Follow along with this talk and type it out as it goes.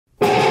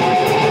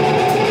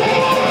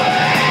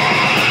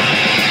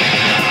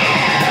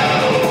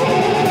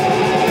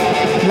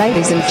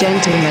Ladies and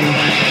gentlemen,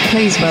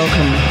 please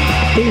welcome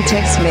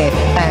B-Tech Smith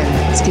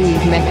and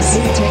Steve Mex.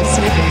 B-Tech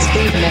Smith and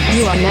Steve Mex.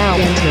 You are now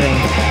entering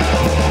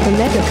the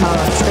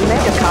MegaCast. The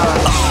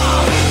MegaCast.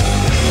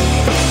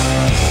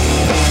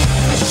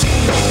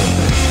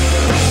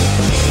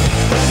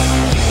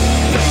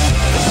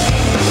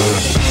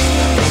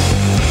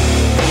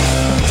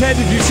 Ted,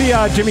 did you see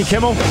Jimmy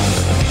Kimmel?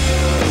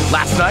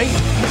 Last night?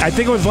 I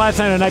think it was last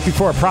night or the night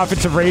before.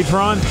 Prophets of Rage were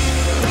on.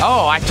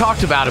 Oh, I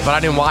talked about it, but I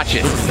didn't watch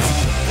it.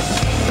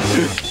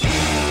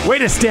 Way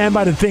to stand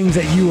by the things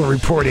that you were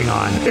reporting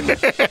on.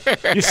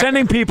 You're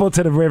sending people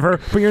to the river,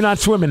 but you're not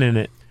swimming in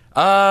it.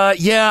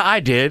 Yeah, I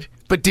did.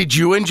 But did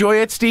you enjoy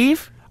it,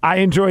 Steve? I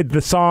enjoyed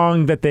the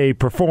song that they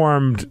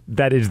performed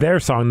that is their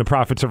song, the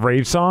Prophets of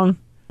Rage song.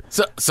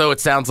 So it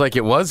sounds like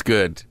it was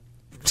good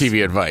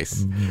TV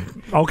advice.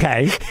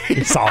 Okay,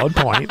 solid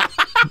point.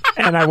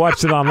 And I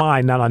watched it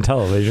online, not on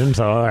television,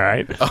 so all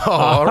right. Oh,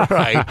 all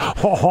right.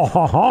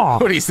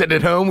 What, are you sitting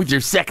at home with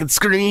your second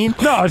screen?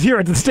 No, I was here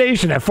at the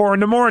station at 4 in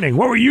the morning.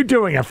 What were you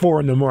doing at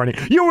 4 in the morning?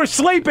 You were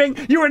sleeping.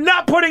 You were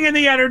not putting in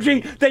the energy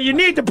that you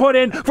need to put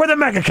in for the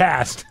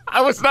MegaCast.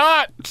 I was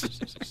not.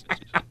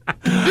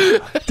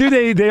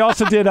 Dude, they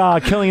also did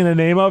Killing in the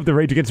Name of, the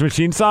Rage Against the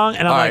Machine song,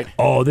 and I'm like,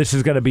 oh, this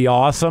is going to be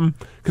awesome.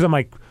 Because I'm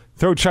like,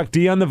 throw Chuck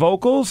D on the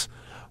vocals?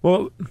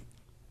 Well,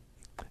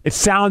 it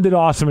sounded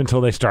awesome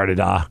until they started,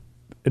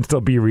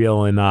 until Be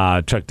Real and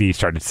Chuck D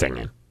started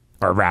singing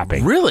or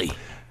rapping. Really?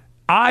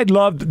 I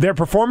loved their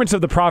performance of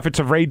the Prophets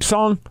of Rage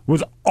song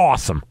was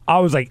awesome. I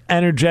was like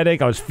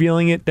energetic. I was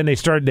feeling it. Then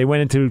they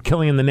went into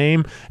Killing in the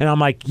Name, and I'm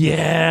like,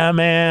 yeah,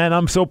 man,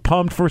 I'm so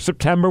pumped for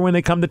September when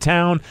they come to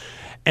town.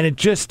 And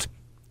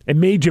it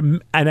made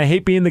you, and I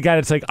hate being the guy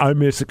that's like, I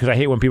miss it, because I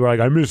hate when people are like,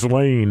 I miss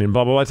Lane and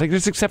blah, blah, blah. It's like,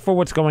 just accept for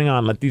what's going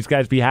on. Let these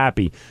guys be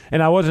happy.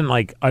 And I wasn't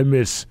like, I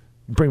miss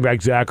Bring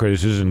Back Zach or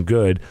this isn't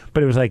good.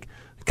 But it was like,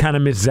 kind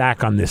of miss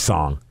Zach on this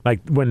song.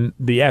 Like when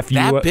the FU.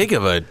 That big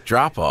of a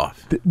drop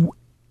off.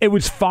 It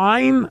was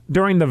fine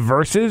during the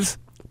verses,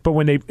 but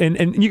when they,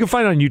 and you can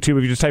find it on YouTube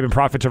if you just type in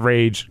Prophets of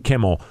Rage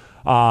Kimmel.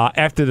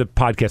 After the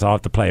podcast, I'll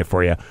have to play it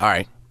for you. All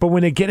right. But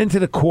when they get into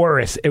the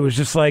chorus, it was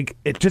just like,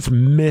 it just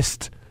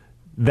missed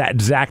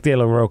that Zach De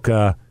La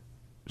Rocha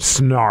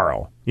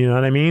snarl. You know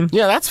what I mean?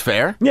 Yeah, that's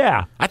fair.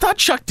 Yeah. I thought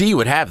Chuck D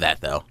would have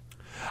that, though.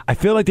 I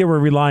feel like they were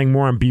relying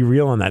more on Be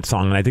Real on that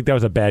song, and I think that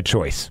was a bad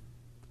choice.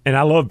 And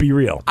I love Be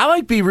Real. I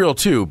like Be Real,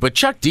 too, but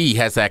Chuck D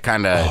has that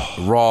kind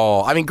of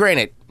raw... I mean,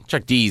 granted,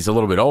 Chuck D's a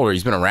little bit older.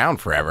 He's been around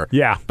forever.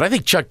 Yeah. But I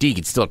think Chuck D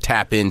could still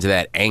tap into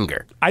that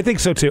anger. I think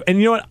so, too. And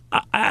you know what?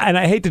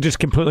 I hate to just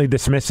completely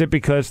dismiss it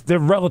because they're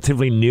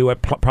relatively new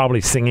at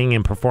probably singing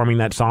and performing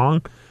that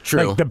song.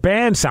 True. Like, the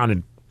band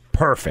sounded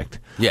perfect.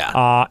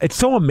 Yeah. It's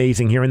so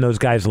amazing hearing those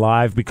guys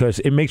live because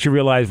it makes you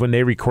realize when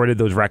they recorded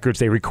those records,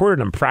 they recorded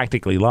them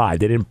practically live.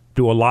 They didn't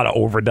do a lot of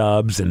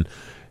overdubs.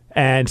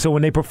 And so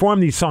when they perform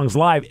these songs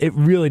live, it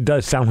really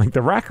does sound like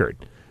the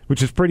record,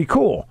 which is pretty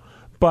cool.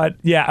 But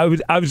yeah,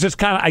 I was just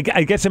kind of,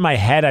 I guess in my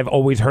head, I've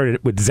always heard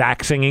it with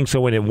Zach singing.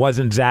 So when it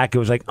wasn't Zach, it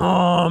was like,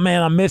 oh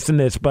man, I'm missing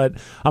this. But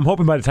I'm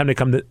hoping by the time they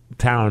come to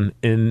town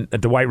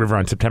at the White River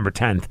on September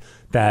 10th,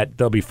 that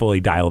they'll be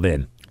fully dialed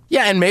in.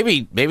 Yeah, and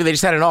maybe they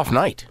just had an off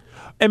night.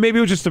 And maybe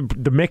it was just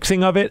the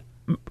mixing of it.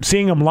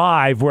 Seeing them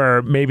live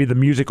where maybe the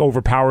music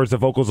overpowers the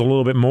vocals a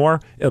little bit more,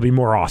 it'll be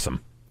more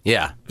awesome.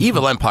 Yeah.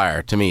 Evil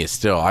Empire, to me, is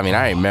still, I mean,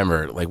 I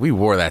remember, like, we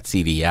wore that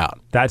CD out.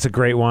 That's a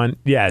great one.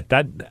 Yeah,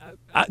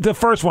 the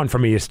first one for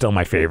me is still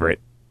my favorite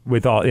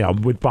with all,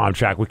 with Bomb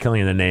Track, with Killing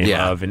in the Name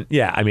of. And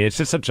yeah, I mean, it's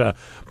just such a,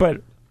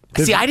 but.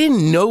 See, I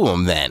didn't know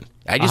them then.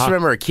 I just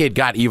remember a kid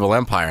got Evil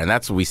Empire, and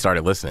that's what we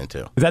started listening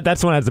to. That's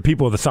the one that has the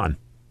People of the Sun.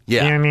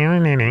 Yeah.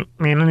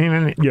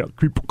 Yeah,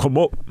 people come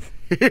up.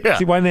 Yeah.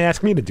 See, why didn't they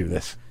ask me to do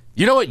this?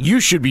 You know what? You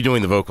should be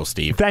doing the vocals,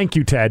 Steve. Thank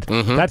you, Ted.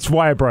 Mm-hmm. That's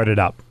why I brought it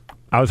up.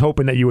 I was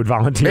hoping that you would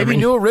volunteer. Maybe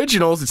new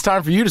originals. It's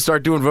time for you to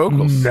start doing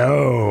vocals.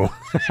 No.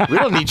 We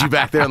don't need you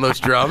back there on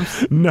those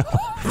drums. No.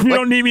 You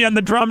don't need me on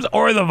the drums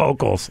or the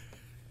vocals.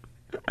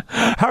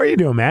 How are you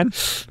doing, man?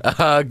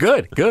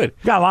 Good.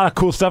 Got a lot of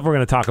cool stuff we're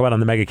going to talk about on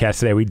the MegaCast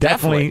today. We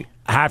definitely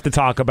have to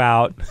talk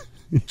about...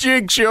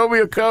 Jig, show me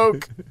a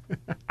Coke.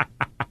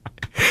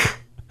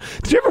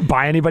 Did you ever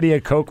buy anybody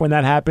a Coke when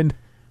that happened?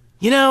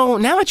 You know,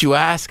 now that you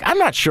ask, I'm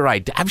not sure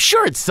I'm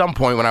sure at some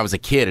point when I was a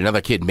kid,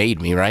 another kid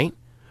made me, right?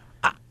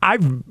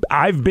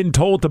 I've been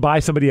told to buy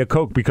somebody a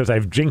Coke because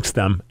I've jinxed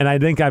them, and I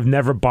think I've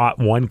never bought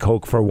one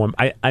Coke for one.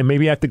 I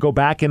maybe have to go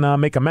back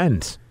and make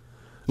amends.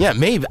 Yeah,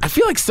 maybe. I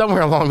feel like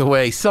somewhere along the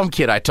way, some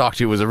kid I talked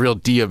to was a real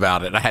D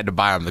about it. I had to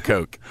buy him the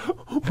Coke.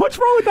 What's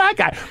wrong with that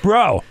guy?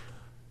 Bro,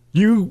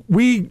 you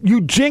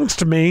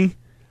jinxed me,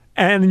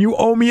 and you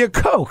owe me a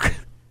Coke.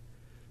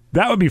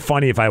 That would be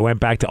funny if I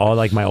went back to all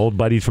like my old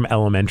buddies from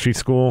elementary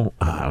school.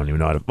 I don't even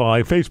know how to. Well,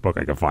 like Facebook,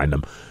 I can find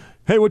them.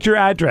 Hey, what's your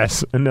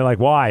address? And they're like,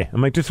 why?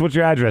 I'm like, just what's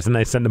your address? And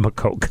I send them a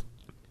Coke.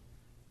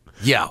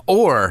 Yeah,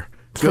 or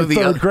go to the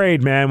third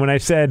grade, man. When I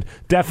said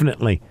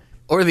definitely.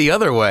 Or the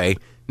other way.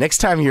 Next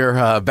time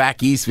you're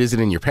back east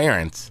visiting your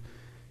parents,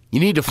 you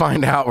need to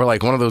find out where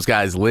like one of those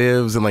guys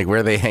lives and like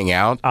where they hang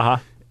out.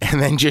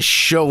 and then just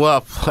show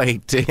up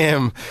like to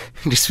him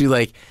and just be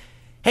like,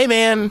 hey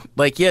man,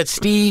 like, yeah, it's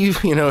Steve.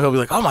 He'll be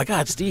like, oh my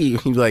God,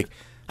 Steve. He'd be like,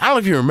 I don't know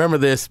if you remember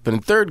this, but in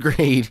 3rd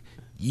grade,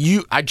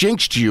 I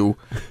jinxed you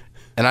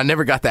and I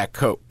never got that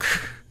Coke.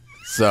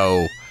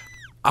 So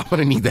I'm going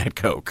to need that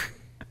Coke.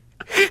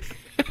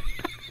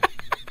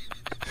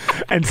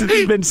 And since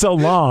it's been so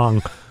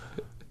long,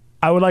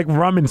 I would like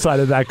rum inside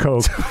of that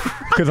Coke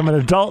because I'm an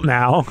adult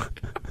now.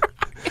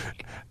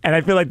 And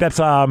I feel like that's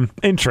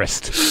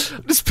interest.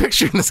 I'm just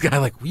picturing this guy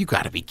like, well, you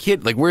got to be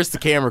kidding. Like, where's the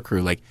camera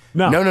crew? Like,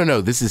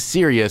 no, this is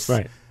serious.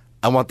 Right.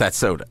 I want that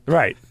soda.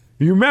 Right.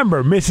 You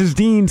remember Mrs.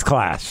 Dean's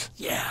class?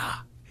 Yeah.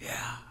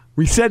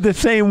 We said the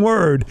same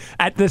word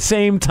at the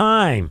same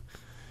time.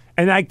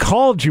 And I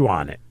called you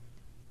on it.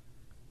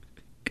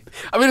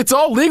 I mean, it's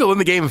all legal in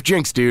the game of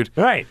Jinx, dude.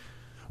 Right.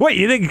 Wait,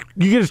 you think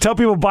you can just tell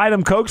people buy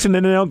them Cokes and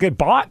then they don't get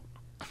bought?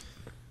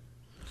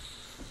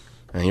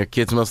 And your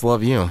kids must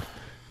love you.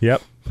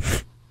 Yep.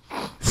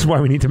 This is why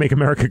we need to make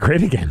America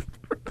great again.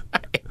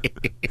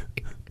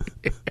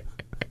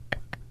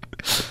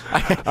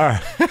 All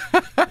right.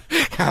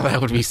 God, that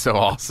would be so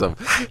awesome.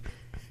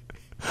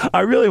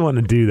 I really want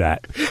to do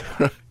that.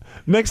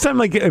 Next time,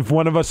 like, if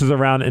one of us is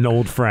around an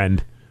old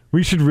friend,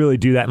 we should really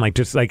do that and, like,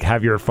 just, like,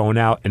 have your phone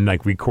out and,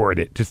 like, record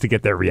it just to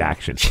get their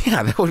reaction.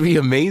 Yeah, that would be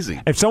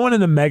amazing. If someone in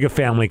the Mega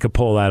family could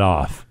pull that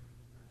off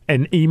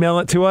and email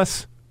it to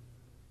us,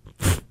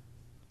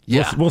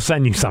 we'll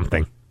send you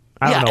something.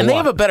 I don't know they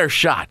have a better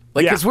shot.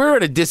 Like, because we're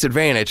at a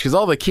disadvantage because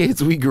all the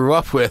kids we grew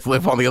up with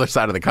live on the other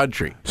side of the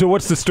country. So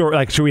what's the story?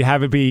 Like, should we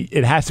have it be,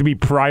 it has to be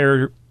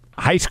prior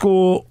high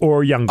school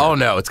or younger? Oh,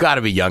 no, it's got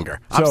to be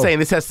younger. I'm saying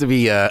this has to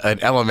be an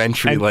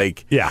elementary,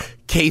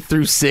 K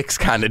through 6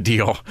 kind of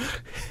deal.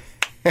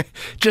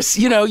 Just,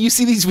 you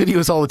see these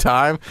videos all the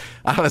time.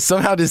 I don't know,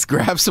 somehow just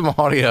grab some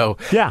audio.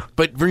 Yeah.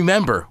 But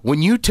remember,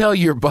 when you tell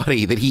your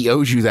buddy that he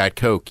owes you that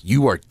Coke,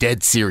 you are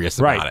dead serious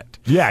about it.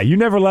 Yeah, you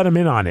never let him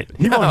in on it.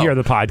 He won't hear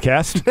the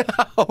podcast.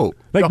 No.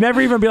 Like,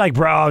 never even be like,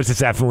 bro, I was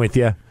just effing with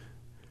you.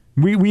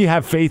 We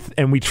have faith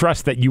and we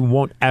trust that you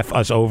won't F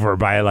us over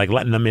by, like,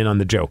 letting them in on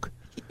the joke.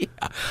 Yeah.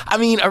 I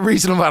mean, a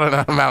reasonable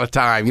amount of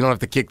time. You don't have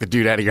to kick the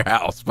dude out of your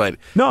house, but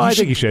no, I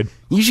think you should.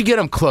 You should get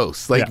him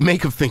close. Like,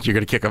 make him think you're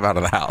going to kick him out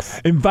of the house.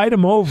 Invite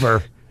him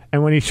over,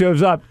 and when he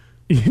shows up,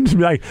 you just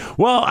be like,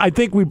 well, I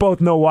think we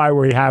both know why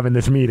we're having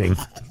this meeting.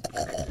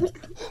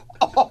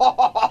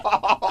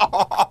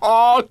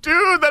 Oh,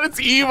 dude, that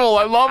is evil.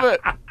 I love it.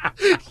 I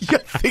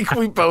think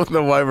we both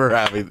know why we're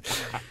having.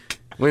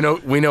 We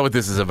know what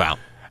this is about.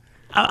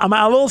 I'm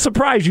a little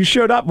surprised you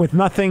showed up with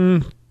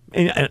nothing.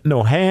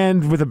 No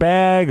hand with a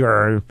bag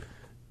or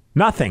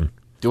nothing.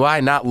 Do I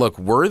not look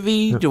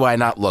worthy? Do I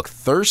not look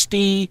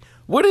thirsty?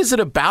 What is it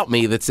about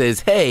me that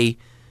says, hey,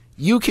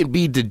 you can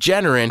be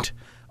degenerate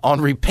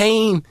on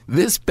repaying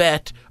this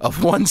bet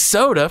of one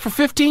soda for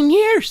 15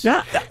 years?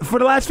 Yeah, for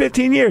the last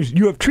 15 years,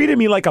 you have treated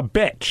me like a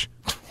bitch.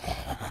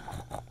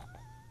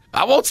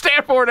 I won't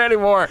stand for it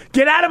anymore.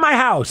 Get out of my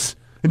house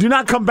and do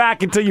not come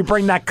back until you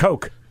bring that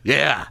Coke.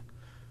 Yeah.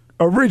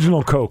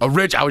 Original Coke. I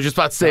was just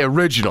about to say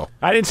original.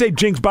 I didn't say,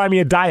 Jinx, buy me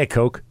a Diet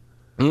Coke.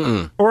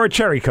 Or a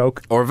Cherry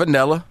Coke. Or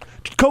vanilla.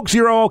 Coke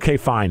Zero, okay,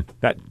 fine.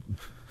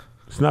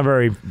 It's not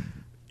very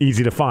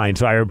easy to find,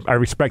 so I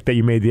respect that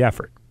you made the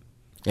effort.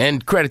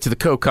 And credit to the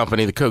Coke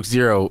company, the Coke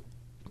Zero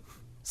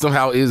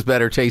somehow is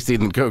better tasting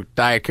than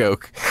Diet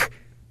Coke.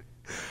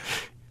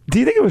 Do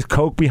you think it was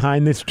Coke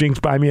behind this Jinx,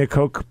 buy me a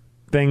Coke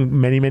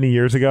thing many, many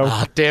years ago?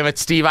 Oh, damn it,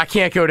 Steve. I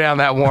can't go down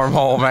that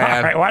wormhole, man.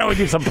 All right, why don't we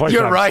do some push-ups?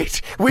 You're right.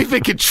 We've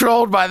been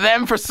controlled by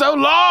them for so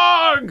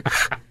long.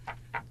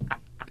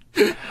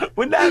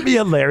 Wouldn't that be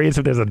hilarious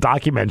if there's a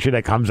documentary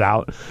that comes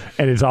out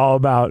and it's all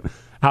about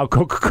how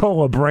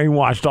Coca-Cola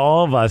brainwashed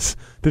all of us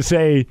to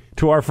say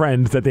to our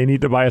friends that they need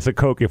to buy us a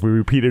Coke if we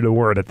repeated a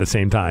word at the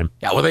same time?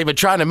 Yeah, well, they've been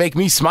trying to make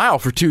me smile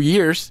for 2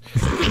 years.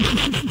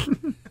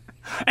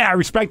 Hey, I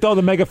respect all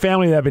the Mega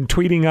family that have been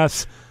tweeting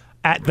us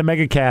at the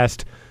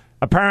MegaCast.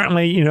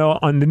 Apparently,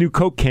 on the new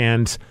Coke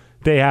cans,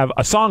 they have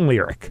a song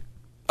lyric.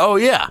 Oh,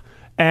 yeah.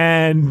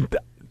 And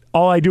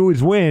All I Do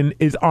Is Win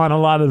is on a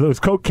lot of those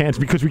Coke cans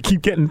because we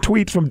keep getting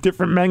tweets from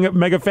different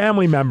Mega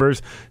family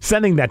members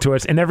sending that to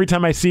us. And every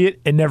time I see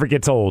it, it never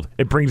gets old.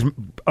 It brings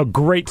a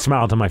great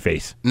smile to my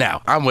face.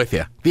 Now, I'm with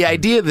you. The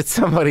idea that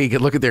somebody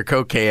could look at their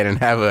Coke can and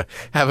have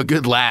a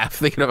good laugh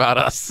thinking about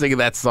us singing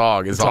that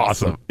song is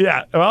awesome.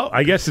 Yeah, well,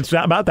 I guess it's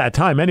about that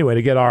time anyway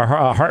to get our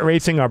heart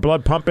racing, our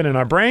blood pumping, and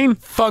our brain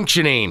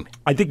functioning.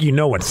 I think you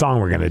know what song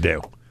we're going to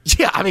do.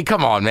 Yeah, I mean,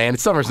 come on, man.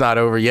 Summer's not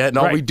over yet, and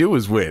all we do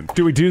is win.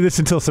 Do we do this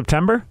until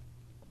September?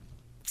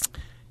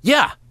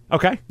 Yeah.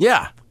 Okay.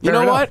 Yeah. You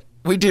know what?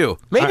 We do.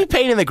 Maybe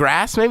paint in the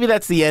grass. Maybe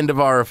that's the end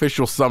of our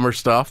official summer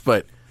stuff,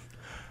 but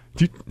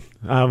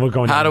we're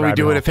going. How do we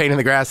do it at Paint in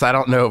the Grass? I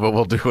don't know, but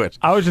we'll do it.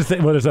 I was just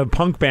thinking, there's a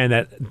punk band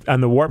that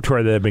on the Warped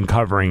Tour that have been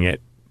covering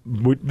it.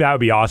 That would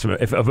be awesome.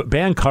 If a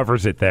band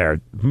covers it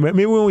there,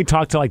 maybe when we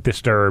talk to like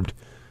Disturbed,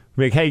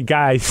 we're like, hey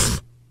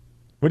guys,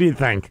 what do you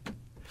think?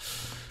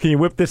 Can you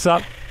whip this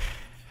up?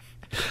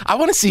 I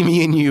want to see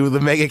me and you, the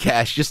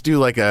MegaCast, just do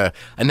like a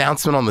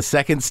announcement on the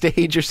second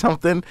stage or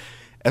something,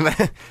 and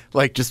then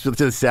like just to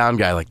the sound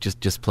guy, like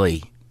just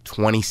play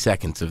 20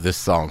 seconds of this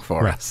song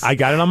for us. I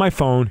got it on my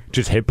phone.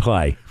 Just hit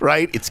play.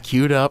 Right? It's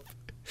queued up.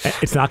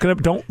 It's not going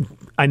to...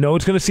 I know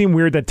it's going to seem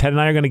weird that Ted and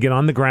I are going to get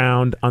on the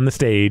ground on the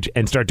stage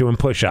and start doing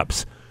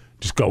push-ups.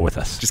 Just go with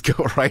us. Just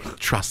go right.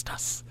 Trust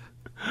us.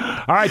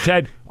 All right,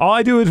 Ted. All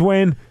I do is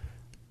win.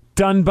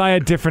 Done by a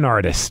different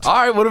artist. All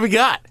right, what do we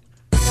got?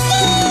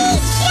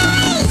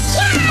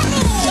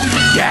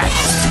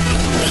 Yes.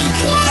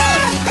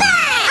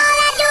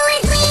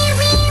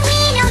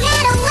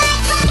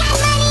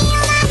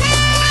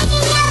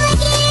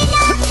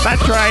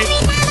 That's right.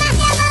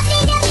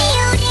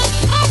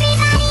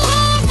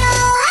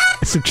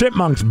 It's the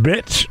Chipmunks,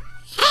 bitch.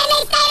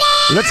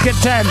 Let's get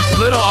 10.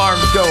 Little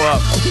arms go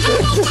up.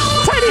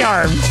 Tiny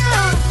arms.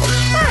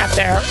 Right up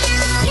there.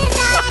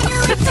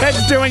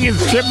 Ted's doing his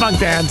chipmunk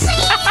dance.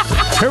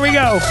 Here we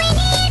go.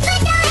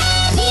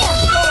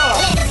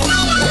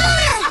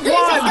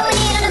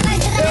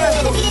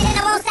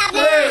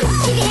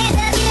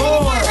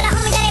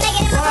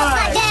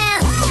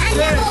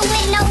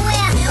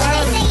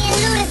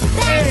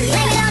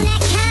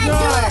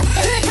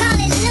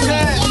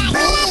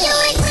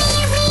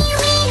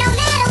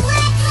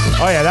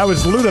 Oh yeah, that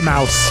was Luda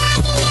Mouse.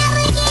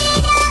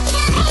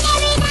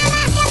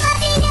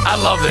 I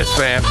love this,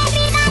 man.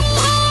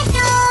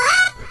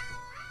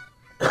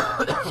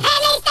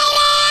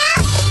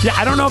 Yeah,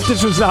 I don't know if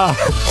this was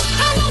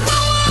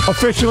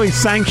officially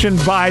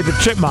sanctioned by the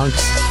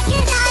Chipmunks.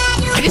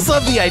 I just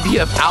love the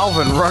idea of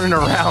Alvin running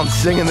around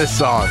singing this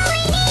song.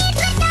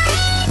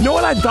 You know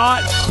what I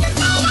thought?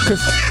 Because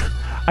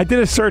I did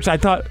a search. I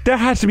thought there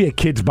has to be a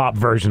Kids Bop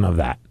version of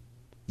that.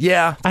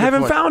 Yeah. I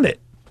haven't found it.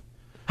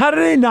 How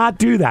do they not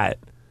do that?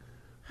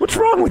 What's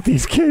wrong with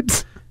these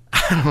kids?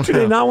 Do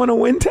they not want to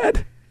win,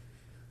 Ted?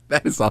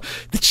 That is all.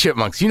 The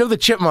Chipmunks. You know the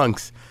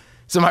Chipmunks.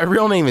 So my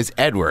real name is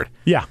Edward.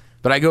 Yeah.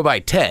 But I go by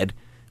Ted,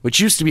 which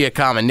used to be a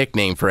common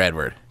nickname for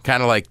Edward.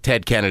 Kind of like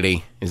Ted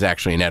Kennedy is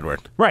actually an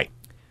Edward. Right.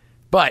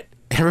 But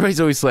everybody's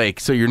always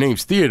like, so your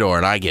name's Theodore?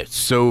 And I get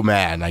so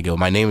mad. And I go,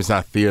 my name is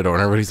not Theodore.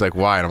 And everybody's like,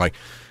 why? And I'm like,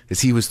 because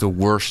he was the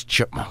worst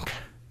chipmunk.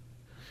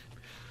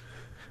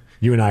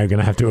 You and I are going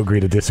to have to agree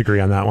to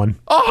disagree on that one.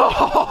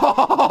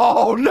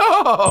 Oh,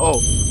 no!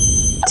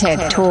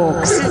 TED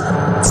Talks.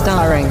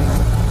 Starring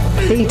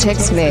B-Tech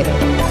Smith.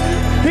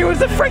 He was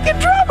the freaking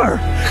drummer!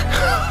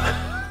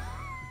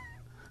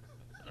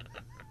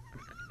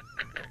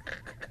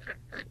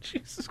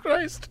 Jesus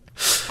Christ.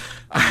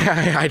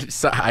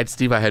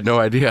 Steve, I had no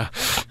idea.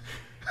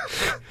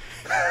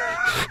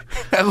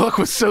 That look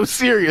was so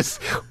serious.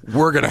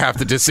 We're going to have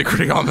to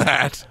disagree on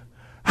that.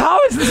 How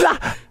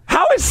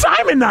is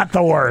Simon not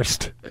the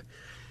worst?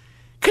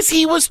 Because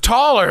he was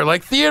taller.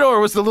 Like, Theodore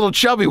was the little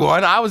chubby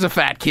one. I was a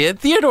fat kid.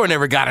 Theodore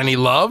never got any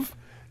love.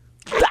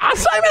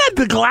 Simon had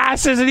the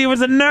glasses and he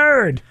was a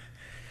nerd.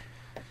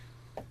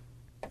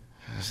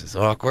 This is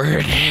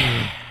awkward.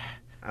 I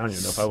don't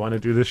even know if I want to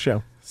do this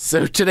show.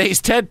 So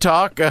today's TED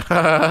Talk,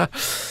 I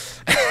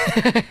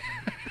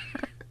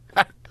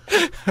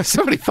have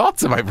so many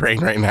thoughts in my brain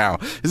right now.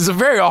 This is a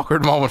very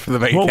awkward moment for the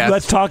MegaCast. Well,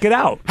 let's talk it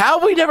out. How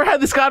have we never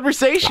had this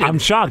conversation? I'm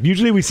shocked.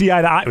 Usually we see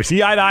eye to eye. We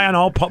see eye to eye on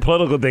all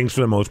political things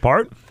for the most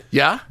part.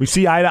 Yeah? We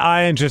see eye to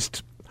eye on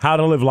just how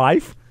to live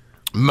life.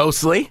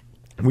 Mostly.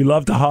 We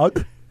love to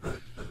hug.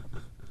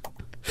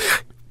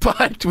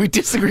 But we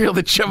disagree on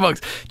the Chipmunks.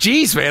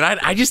 Jeez, man,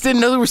 I just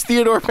didn't know there was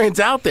Theodore fans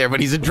out there,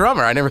 but he's a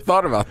drummer. I never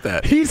thought about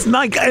that. He's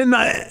like,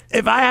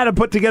 if I had to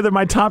put together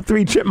my top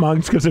 3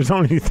 Chipmunks, because there's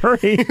only 3,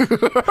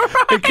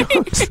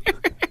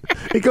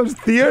 it goes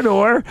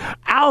Theodore,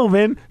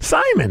 Alvin,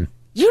 Simon.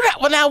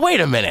 Well, now, wait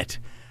a minute.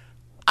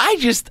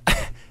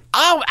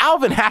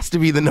 Alvin has to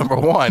be the number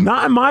 1.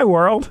 Not in my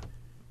world.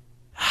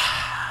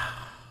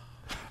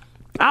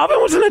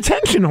 Alvin was an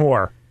attention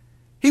whore.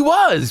 He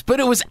was, but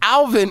it was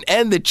Alvin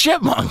and the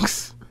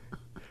Chipmunks.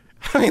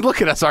 I mean,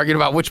 look at us arguing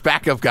about which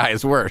backup guy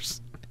is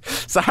worse.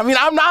 So, I mean,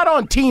 I'm not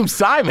on Team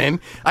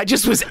Simon. I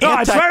just was No,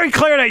 it's very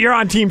clear that you're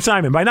on Team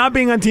Simon. By not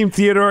being on Team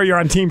Theodore, you're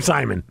on Team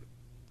Simon.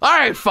 All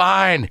right,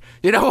 fine.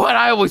 You know what?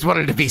 I always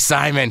wanted to be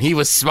Simon. He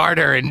was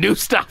smarter and knew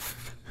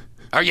stuff.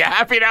 Are you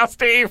happy now,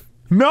 Steve?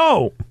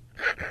 No.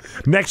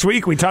 Next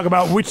week, we talk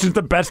about which is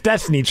the best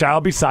Destiny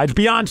Child besides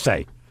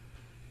Beyonce.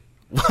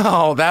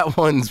 Well, that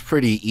one's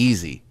pretty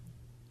easy.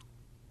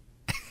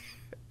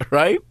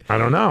 Right? I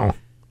don't know.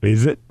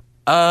 Is it?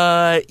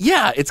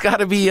 Yeah, it's got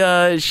to be,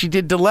 she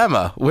did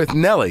Dilemma with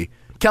Nelly.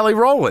 Kelly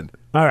Rowland.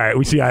 All right,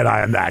 we see eye to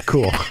eye on that.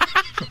 Cool.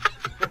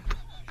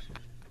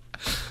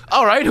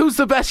 All right, who's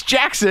the best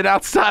Jackson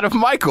outside of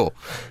Michael?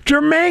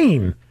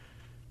 Jermaine.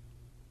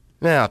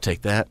 Yeah, I'll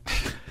take that.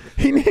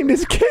 He named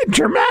his kid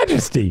Your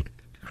Majesty.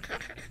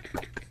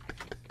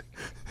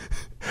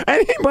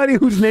 Anybody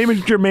whose name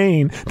is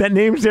Jermaine that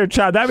names their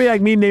child, that'd be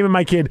like me naming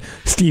my kid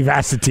Steve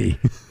Assity.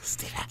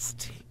 Steve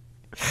Assity.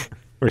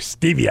 Or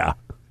Stevia.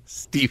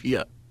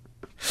 Stevia.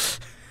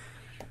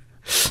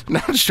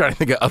 Now I'm just trying to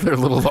think of other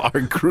little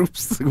art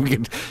groups. We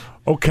could.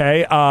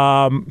 Okay.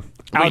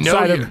 We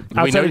know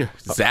you're a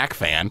Zach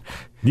fan.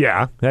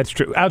 Yeah, that's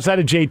true. Outside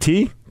of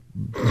JT,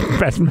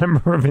 best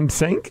member of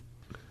NSYNC.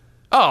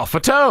 Oh,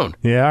 Fatone.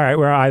 Yeah, all right,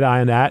 we're eye to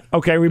eye on that.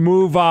 Okay, we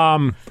move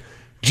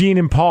Gene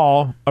and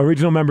Paul,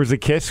 original members of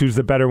Kiss. Who's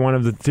the better one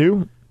of the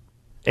two?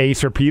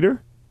 Ace or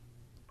Peter?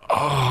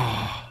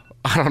 Oh,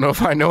 I don't know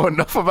if I know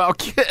enough about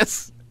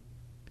Kiss.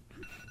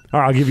 All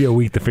right, I'll give you a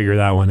week to figure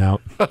that one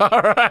out.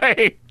 All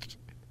right.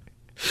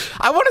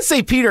 I want to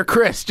say Peter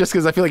Chris just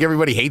because I feel like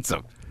everybody hates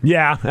him.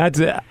 Yeah, that's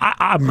it.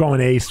 I'm going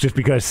Ace just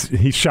because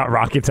he shot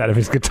rockets out of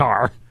his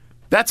guitar.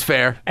 That's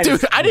fair.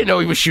 Dude, I didn't know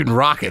he was shooting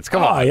rockets.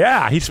 Come on. Oh,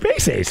 yeah. He's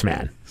Space Ace,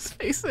 man.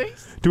 Space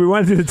Ace? Do we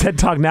want to do the TED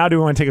Talk now? Or do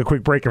we want to take a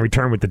quick break and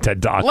return with the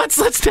TED Talk? Let's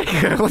take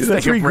a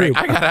break.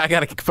 I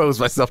gotta compose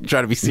myself and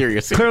try to be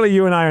serious here. Clearly,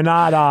 you and I are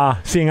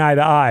not seeing eye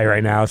to eye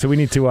right now, so we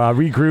need to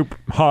regroup,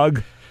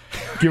 hug,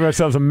 give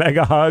ourselves a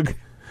mega hug.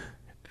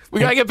 We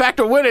gotta get back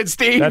to winning,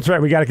 Steve. That's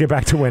right. We gotta get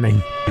back to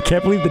winning. I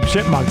can't believe the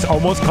Chipmunks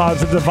almost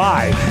caused a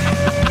divide.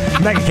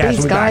 MegaCast.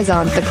 These guys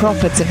aren't the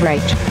prophets of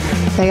rage.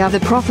 They are the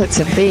prophets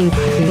of being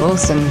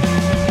awesome.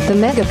 The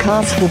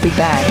MegaCast will be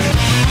back.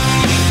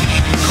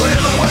 Clear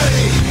the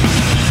way.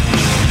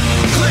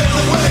 Clear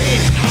the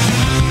way.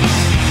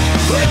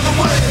 Clear the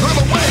way. Clear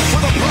the way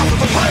for the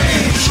prophets of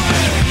rage.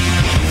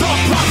 The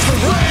prophets of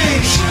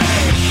rage.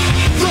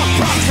 The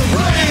prophets of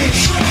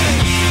rage.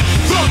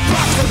 The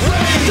prophets of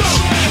rage.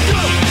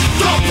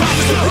 The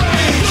prophets of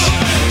rage.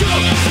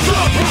 The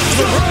prophets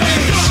of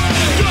rage.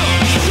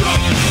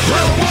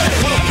 Clear the way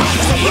for the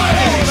prophets of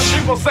rage.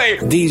 People say.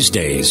 These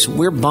days,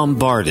 we're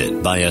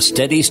bombarded by a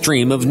steady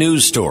stream of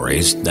news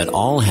stories that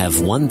all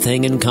have one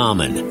thing in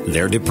common.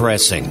 They're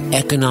depressing.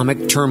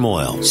 Economic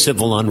turmoil,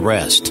 civil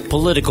unrest,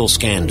 political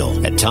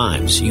scandal. At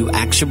times, you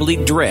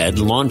actually dread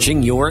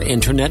launching your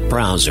internet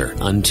browser.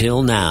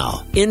 Until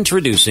now.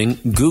 Introducing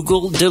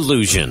Google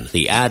Delusion,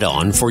 the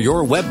add-on for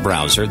your web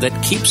browser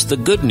that keeps the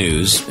good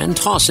news and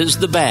tosses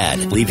the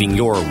bad, leaving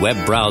your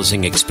web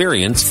browsing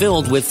experience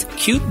filled with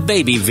cute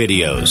baby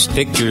videos,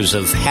 pictures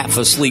of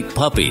half-asleep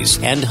puppies,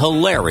 and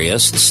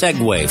hilarious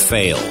segue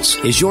fails.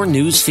 Is your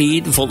news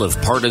feed full of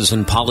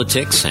partisan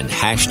politics and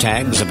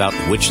hashtags about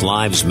which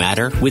lives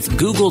matter? With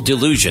Google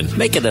Delusion,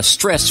 make it a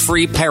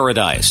stress-free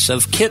paradise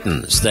of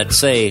kittens that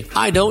say,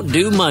 "I don't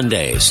do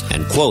Mondays,"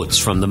 and quotes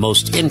from the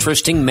most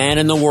interesting man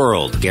in the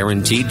world,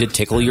 guaranteed to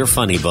tickle your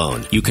funny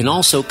bone. You can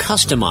also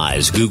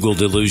customize Google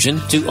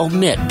Delusion to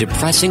omit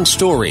depressing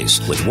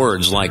stories with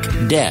words like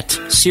debt,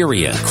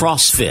 Syria,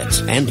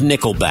 CrossFit, and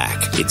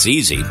Nickelback. It's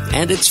easy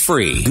and it's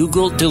free.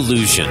 Google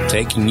Delusion,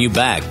 taking you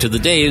back to the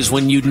days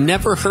when you'd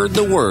never heard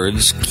the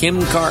words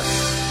Kim Kar...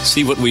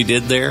 See what we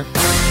did there?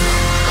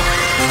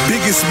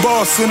 Biggest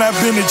boss and I've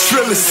been a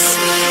trillist.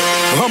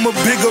 I'm a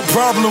bigger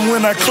problem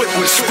when I click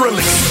with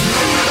Skrillex.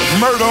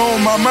 Murder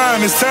on my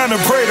mind, it's time to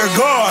pray to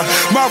God.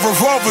 My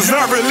revolver's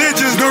not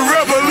religious, the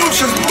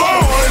revolution's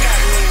born.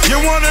 You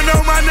wanna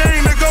know my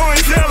name, then go and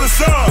tell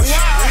us us.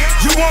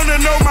 You wanna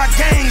know my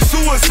gang,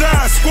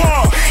 Suicide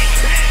Squad.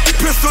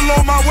 Pistol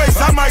on my waist,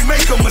 I might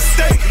make a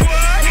mistake.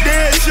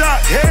 Dead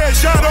shot,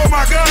 headshot, oh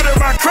my God, am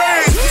I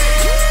crazy?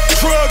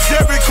 Drugs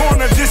every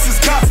corner, this is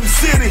Gotham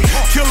City.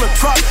 Killer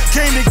Croc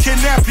came to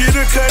kidnap you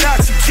to cut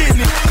out your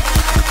kidney.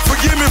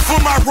 Forgive me for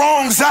my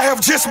wrongs, I have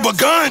just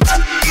begun.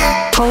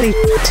 Holy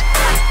shit.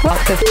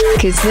 What the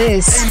f*** is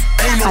this?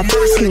 I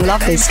fucking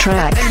love this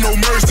track.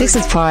 This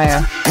is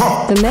fire.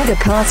 The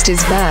MegaCast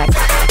is back.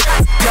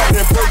 Got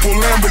that purple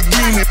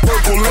Lamborghini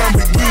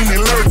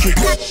lurking.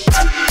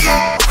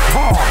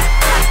 Oh,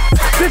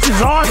 this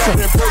is awesome.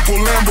 That purple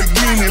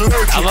Lamborghini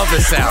lurking. I love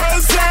this sound.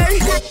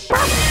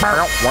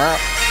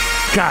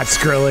 God,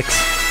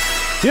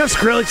 Skrillex. You know,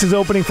 Skrillex is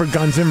opening for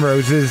Guns N'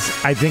 Roses,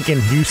 I think,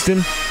 in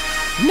Houston.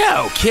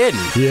 No kidding.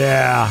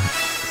 Yeah.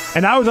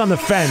 And I was on the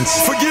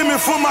fence. Forgive me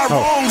for my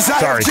wrongs, I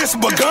have just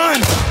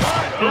begun.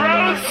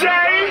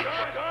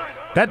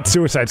 That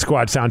Suicide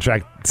Squad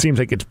soundtrack seems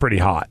like it's pretty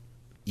hot.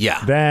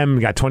 Yeah. Them,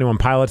 we got 21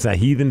 Pilots. That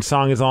Heathen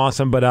song is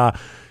awesome. But,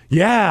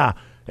 yeah.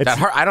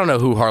 I don't know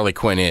who Harley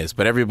Quinn is,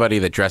 but everybody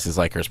that dresses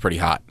like her is pretty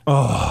hot.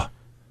 Oh,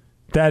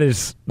 that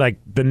is like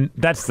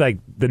that's like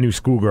the new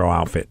schoolgirl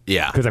outfit.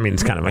 Yeah. Because, I mean,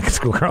 it's kind of like a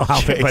schoolgirl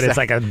outfit, Exactly. but it's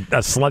like a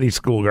slutty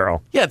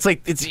schoolgirl. Yeah, it's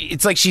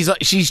like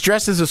she's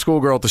dressed as a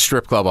schoolgirl at the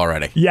strip club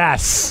already.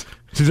 Yes.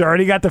 She's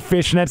already got the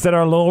fishnets that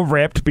are a little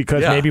ripped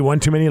because maybe one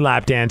too many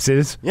lap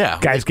dances. Yeah.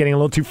 Guy's getting a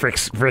little too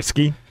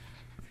frisky.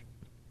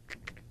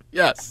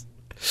 Yes.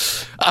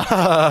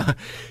 God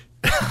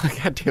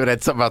damn it, I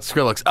had something about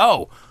Skrillex.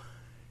 Oh,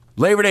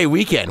 Labor Day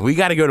weekend. We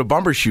got to go to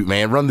Bumbershoot,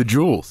 man. Run the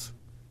Jewels.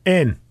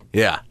 In.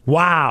 Yeah.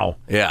 Wow.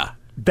 Yeah.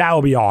 That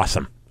will be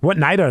awesome. What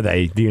night are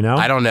they? Do you know?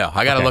 I don't know.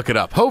 I got to look it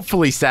up.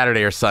 Hopefully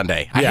Saturday or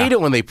Sunday. I hate it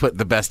when they put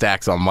the best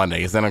acts on Monday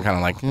because then I'm kind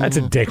of like... That's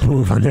a dick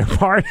move on their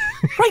part.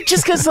 Right,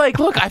 just because, like,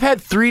 look, I've had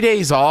 3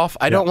 days off.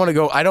 I don't want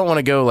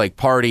to go, like,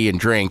 party and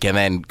drink and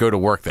then go to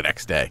work the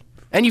next day.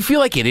 And you feel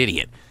like an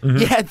idiot. Mm-hmm.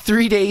 You had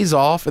 3 days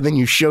off and then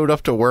you showed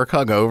up to work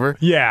hungover.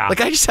 Yeah. Like,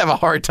 I just have a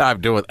hard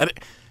time doing it.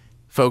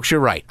 folks,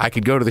 you're right. I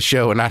could go to the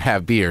show and not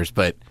have beers,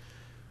 but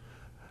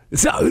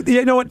So,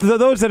 you know what?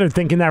 Those that are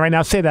thinking that right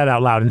now, say that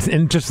out loud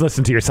and just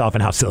listen to yourself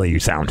and how silly you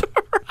sound.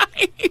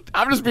 right.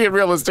 I'm just being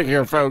realistic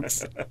here,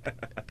 folks.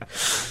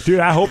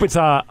 Dude, I hope it's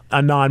a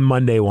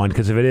non-Monday one,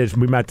 because if it is,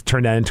 we might have to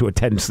turn that into a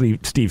Ted and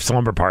Steve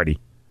slumber party.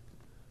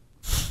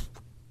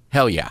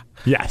 Hell yeah.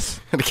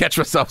 Yes. To catch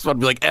myself, so I'd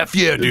be like, F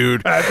yeah,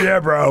 dude. F yeah,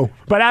 bro.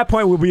 By that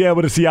point, we'll be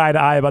able to see eye to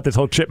eye about this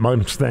whole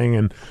chipmunks thing,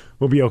 and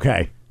we'll be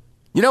okay.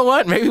 You know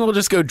what? Maybe we'll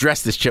just go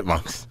dress as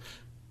chipmunks.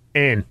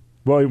 And,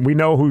 well, we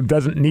know who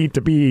doesn't need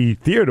to be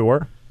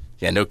Theodore.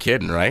 Yeah, no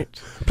kidding, right?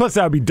 Plus,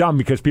 that would be dumb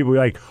because people would be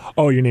like,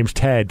 oh, your name's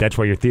Ted, that's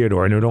why you're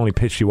Theodore, and it would only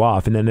piss you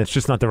off, and then it's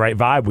just not the right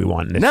vibe we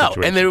want in this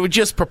situation. And then it would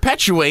just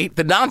perpetuate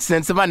the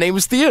nonsense that my name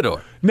is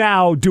Theodore.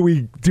 Now, do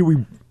we,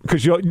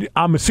 because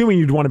I'm assuming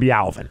you'd want to be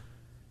Alvin.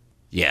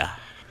 Yeah.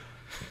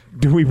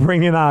 Do we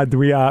bring in, do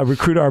we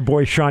recruit our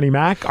boy Shawnee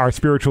Mack, our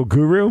spiritual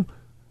guru,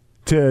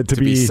 to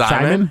be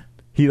Simon?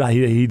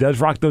 He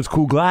does rock those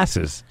cool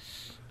glasses.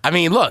 I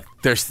mean, look,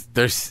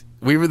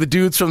 we were the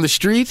dudes from the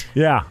street.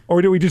 Yeah.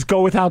 Or do we just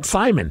go without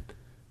Simon?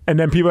 And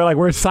then people are like,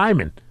 where's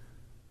Simon?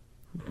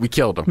 We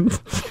killed him.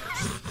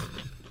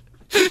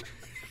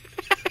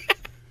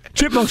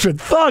 Chipmunks are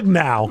thug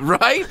now.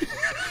 Right?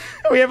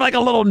 We have like a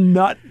little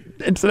nut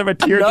instead of a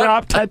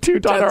teardrop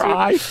tattooed on our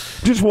eye.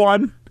 Just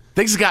one.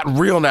 Things have gotten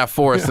real in that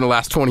forest in the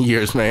last 20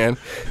 years, man.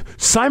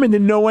 Simon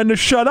didn't know when to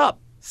shut up.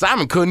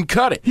 Simon couldn't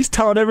cut it. He's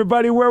telling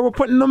everybody where we're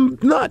putting them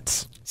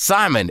nuts.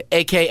 Simon,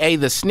 a.k.a.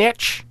 the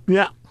snitch.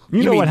 Yeah.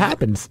 You know what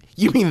happens.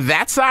 You mean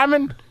that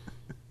Simon?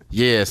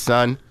 Yeah,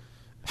 son.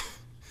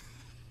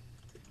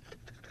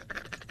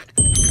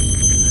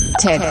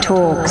 TED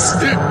Talks,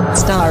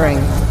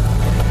 starring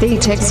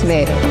D-Tech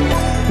Smith.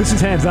 This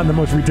is hands down the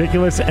most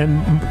ridiculous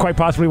and quite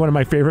possibly one of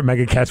my favorite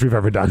MegaCasts we've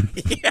ever done.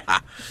 Yeah.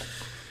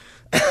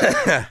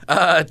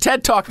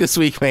 TED Talk this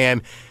week,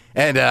 man.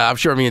 And I'm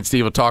sure me and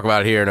Steve will talk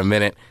about it here in a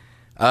minute.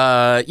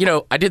 I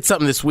did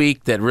something this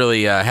week that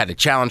really had to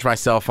challenge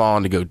myself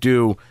on to go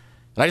do.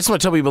 And I just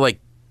want to tell people, like,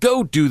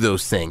 go do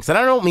those things. And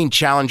I don't mean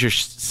challenge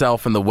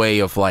yourself in the way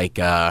of, like,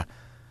 getting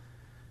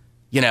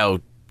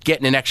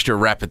an extra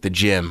rep at the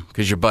gym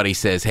because your buddy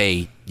says,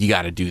 hey, you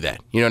got to do that.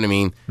 You know what I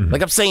mean? Mm-hmm.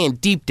 Like I'm saying,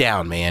 deep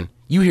down, man,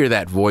 you hear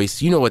that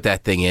voice. You know what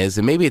that thing is.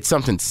 And maybe it's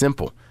something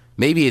simple.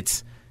 Maybe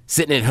it's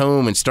sitting at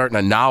home and starting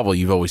a novel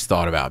you've always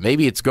thought about.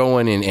 Maybe it's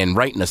going and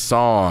writing a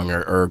song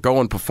or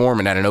going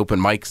performing at an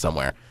open mic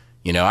somewhere.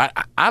 You know,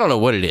 I don't know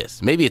what it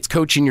is. Maybe it's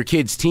coaching your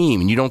kid's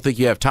team and you don't think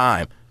you have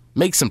time.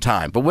 Make some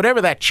time. But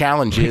whatever that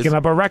challenge is. Picking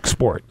up a rec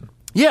sport.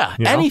 Yeah,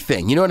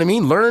 anything. You know what I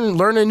mean?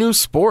 Learn a new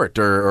sport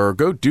or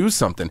go do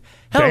something.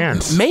 Hell,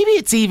 dance. Maybe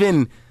it's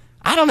even,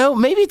 I don't know,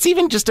 maybe it's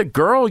even just a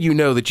girl you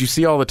know that you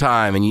see all the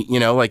time and,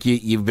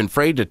 you've been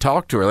afraid to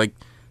talk to her. Like,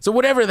 so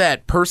whatever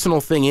that personal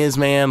thing is,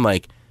 man,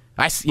 like,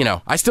 I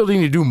still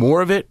need to do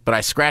more of it, but I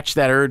scratched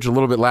that urge a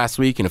little bit last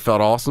week and it felt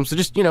awesome. So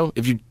just,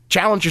 if you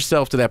challenge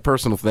yourself to that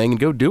personal thing and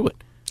go do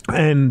it.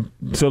 And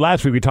so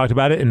last week we talked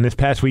about it, and this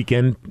past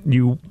weekend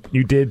you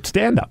did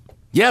stand-up.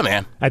 Yeah,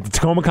 man. At the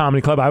Tacoma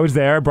Comedy Club. I was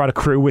there. I brought a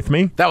crew with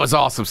me. That was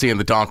awesome seeing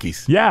the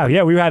donkeys.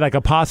 Yeah. We had like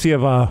a posse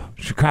of,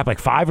 like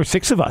 5 or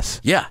 6 of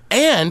us. Yeah.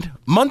 And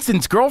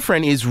Munson's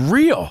girlfriend is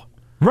real.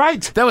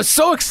 Right. That was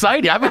so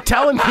exciting. I've been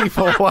telling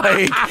people,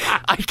 like,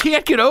 I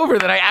can't get over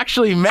that I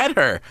actually met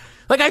her.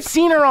 Like, I've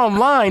seen her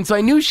online, so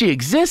I knew she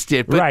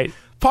existed. But right.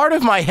 Part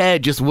of my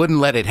head just wouldn't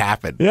let it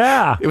happen.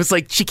 Yeah. It was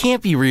like, she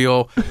can't be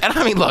real. And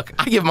I mean, look,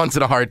 I give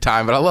Munson a hard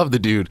time, but I love the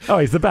dude. Oh,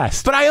 he's the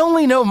best. But I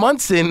only know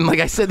Munson, like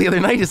I said the other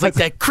night, is like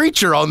that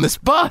creature on this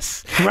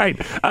bus. Right.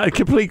 A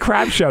complete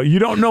crap show. You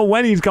don't know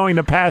when he's going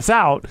to pass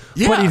out,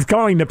 but he's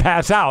going to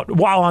pass out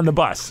while on the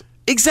bus.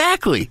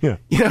 Exactly. Yeah.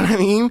 You know what I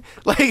mean?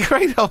 Like,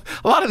 right, a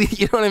lot of the,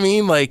 you know what I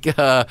mean? Like,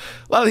 a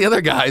lot of the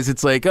other guys,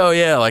 it's like, oh,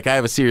 yeah, like, I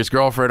have a serious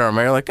girlfriend or I'm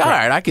married. Like, all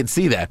right, I could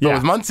see that. But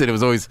with Munson, it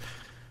was always,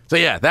 so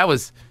yeah, I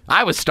was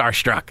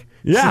starstruck.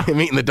 Yeah.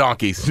 Meeting the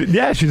donkeys.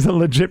 Yeah, she's a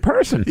legit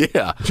person.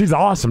 Yeah. She's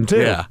awesome,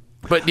 too. Yeah.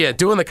 But yeah,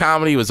 doing the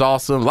comedy was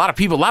awesome. A lot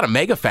of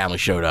Mega family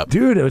showed up.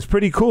 Dude, it was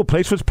pretty cool.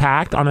 Place was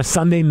packed on a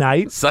Sunday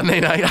night. Sunday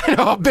night. I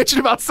know, I'm bitching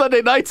about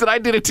Sunday nights and I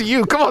did it to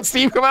you. Come on,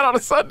 Steve, come out on a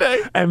Sunday.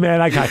 And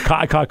man,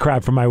 I caught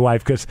crap from my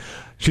wife because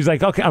she's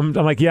like, okay, I'm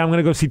like, yeah, I'm going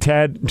to go see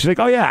Ted. And she's like,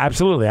 oh yeah,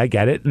 absolutely, I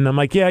get it. And I'm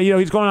like, yeah,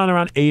 he's going on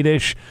around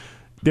 8-ish.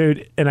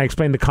 Dude, and I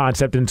explained the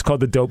concept and it's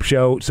called the Dope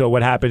Show. So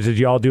what happens is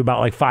you all do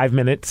about like 5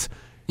 minutes.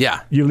 Yeah.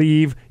 You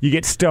leave, you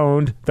get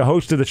stoned. The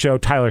host of the show,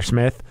 Tyler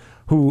Smith,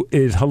 who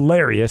is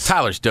hilarious.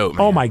 Tyler's dope,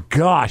 man. Oh my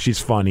gosh, he's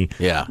funny.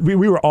 Yeah. We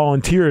were all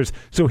in tears.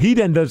 So he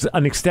then does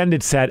an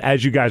extended set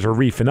as you guys are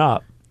reefing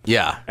up.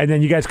 Yeah. And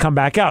then you guys come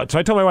back out. So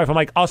I told my wife, I'm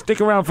like, I'll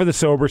stick around for the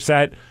sober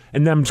set,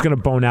 and then I'm just going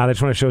to bone out. I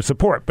just want to show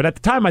support. But at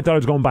the time, I thought I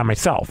was going by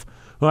myself.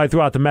 Well, I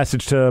threw out the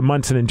message to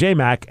Munson and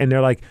J-Mac, and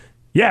they're like,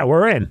 yeah,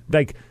 we're in.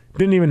 Like,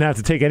 didn't even have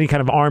to take any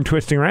kind of arm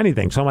twisting or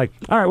anything. So I'm like,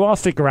 all right, well, I'll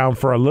stick around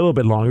for a little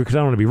bit longer because I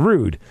don't want to be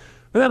rude.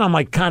 But then I'm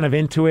like kind of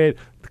into it.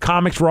 The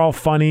comics were all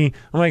funny.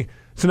 I'm like,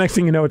 so next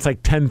thing you know, it's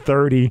like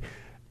 10:30,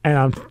 and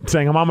I'm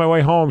saying I'm on my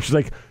way home. She's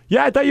like,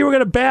 yeah, I thought you were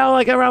going to bail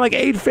like around like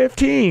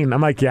 8:15. I'm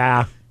like,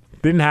 yeah,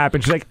 didn't happen.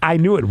 She's like, I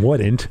knew it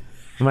wouldn't.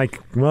 I'm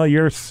like, well,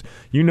 you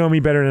know me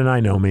better than I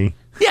know me.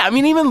 Yeah, I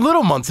mean, even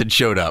Little Munson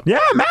showed up. Yeah,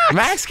 Max.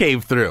 Max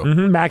came through.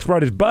 Mm-hmm. Max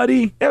brought his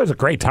buddy. It was a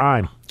great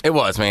time. It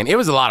was, man. It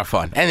was a lot of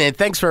fun. And then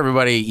thanks for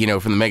everybody,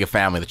 from the Mega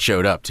family that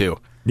showed up, too.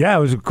 Yeah,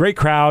 it was a great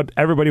crowd.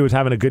 Everybody was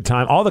having a good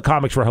time. All the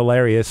comics were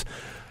hilarious.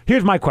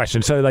 Here's my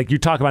question. So, like, you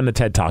talk about in the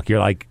TED Talk, you're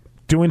like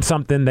doing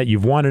something that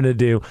you've wanted to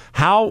do.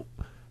 How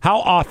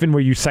often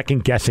were you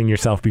second guessing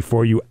yourself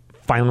before you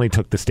finally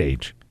took the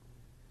stage?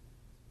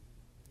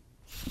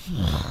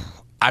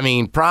 I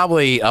mean,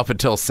 probably up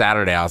until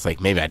Saturday, I was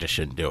like, maybe I just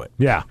shouldn't do it.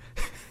 Yeah.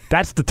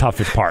 That's the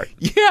toughest part.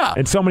 Yeah.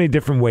 In so many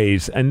different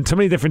ways, and so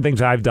many different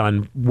things I've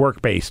done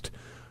work-based.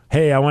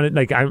 Hey, I want to,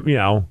 like, I'm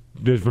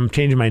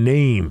changing my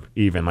name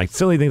even, like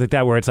silly things like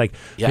that where it's like,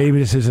 maybe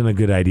this isn't a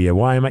good idea.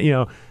 Why am I,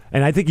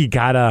 and I think you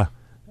gotta,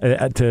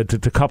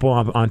 to couple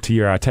onto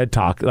your TED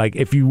Talk, like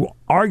if you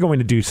are going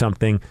to do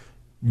something,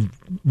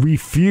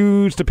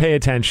 refuse to pay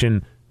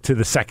attention to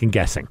the second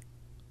guessing.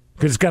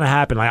 Because it's going to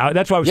happen. Like,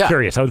 that's why I was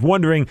curious. I was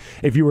wondering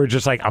if you were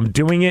just like, I'm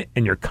doing it,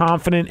 and you're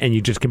confident, and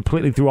you just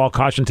completely threw all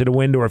caution to the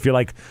wind, or if you're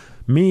like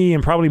me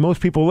and probably most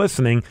people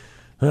listening,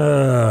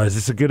 is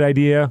this a good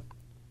idea?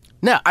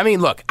 No, I mean,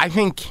 look, I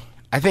think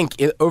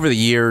over the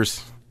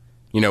years,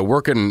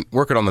 working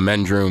on the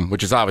Men's Room,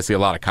 which is obviously a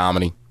lot of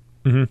comedy,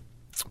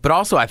 but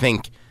also I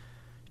think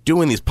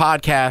doing these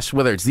podcasts,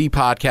 whether it's the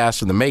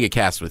podcast or the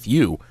MegaCast with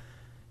you,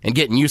 and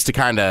getting used to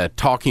kind of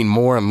talking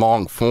more in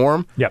long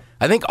form. Yep.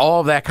 I think all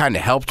of that kind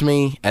of helped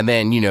me. And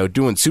then,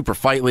 doing Super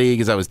Fight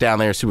League, as I was down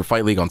there, Super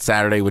Fight League on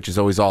Saturday, which is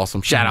always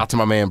awesome. Shout out to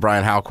my man,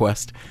 Brian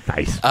Halquist.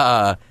 Nice.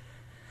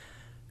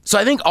 So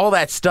I think all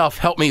that stuff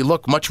helped me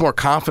look much more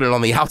confident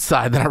on the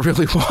outside than I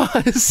really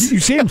was. You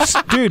seem,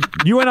 dude,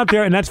 you went up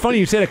there, and that's funny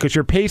you say that because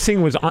your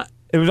pacing was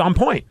on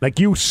point. Like,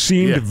 you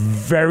seemed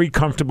very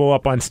comfortable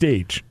up on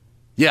stage.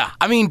 Yeah.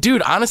 I mean,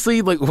 dude,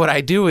 honestly, like what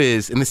I do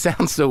is, and this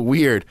sounds so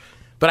weird,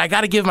 but I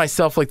got to give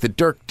myself like the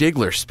Dirk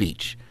Diggler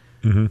speech.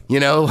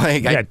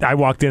 Mm-hmm. I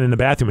walked in the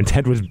bathroom and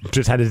Ted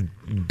just had his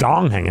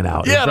dong hanging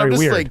out. Yeah, and I'm just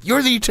weird. like,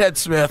 you're the Ted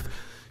Smith.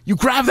 You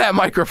grab that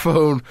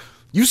microphone.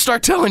 You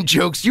start telling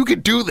jokes. You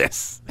could do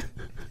this.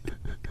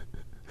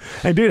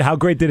 And dude, how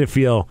great did it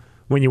feel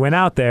when you went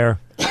out there?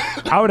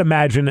 I would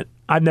imagine.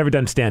 I've never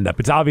done stand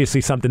up. It's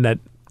obviously something that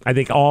I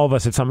think all of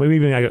us at some. We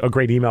even got a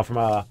great email from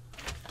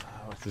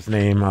what's his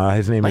name?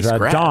 His name is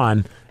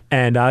Don.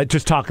 And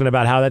just talking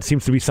about how that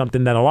seems to be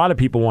something that a lot of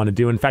people want to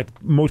do. In fact,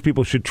 most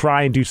people should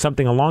try and do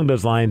something along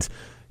those lines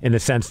in a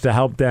sense to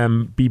help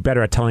them be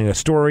better at telling a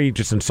story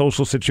just in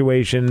social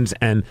situations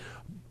and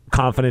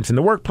confidence in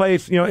the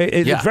workplace.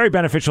 It's very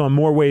beneficial in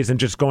more ways than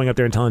just going up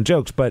there and telling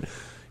jokes. But,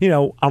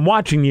 I'm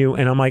watching you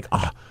and I'm like,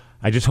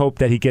 I just hope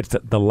that he gets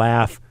the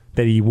laugh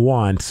that he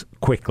wants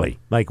quickly.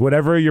 Like,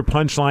 whatever your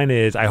punchline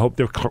is, I hope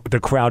the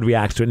crowd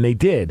reacts to it. And they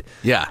did.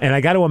 Yeah. And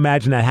I got to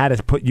imagine that had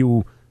to put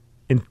you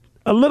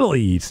a little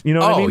ease, what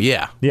I mean?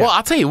 Yeah. Well,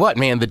 I'll tell you what,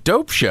 man, the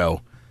Dope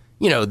Show,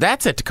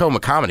 that's at Tacoma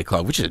Comedy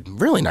Club, which is a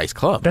really nice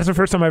club. That's the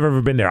first time I've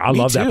ever been there. I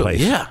love that place.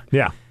 Yeah.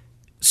 Yeah.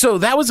 So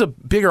that was a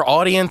bigger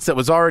audience that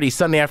was already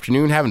Sunday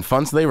afternoon having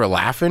fun, so they were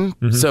laughing.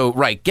 Mm-hmm. So,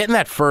 getting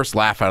that first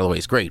laugh out of the way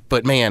is great.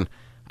 But, man,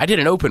 I did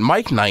an open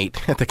mic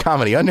night at the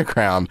Comedy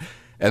Underground,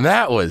 and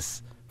that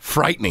was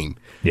frightening.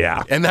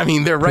 Yeah. And, I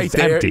mean, they're right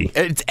there. Empty.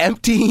 It's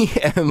empty.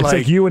 And it's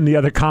like you and the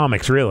other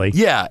comics, really.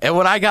 Yeah. And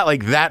when I got,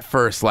 that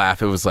first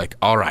laugh, it was like,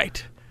 all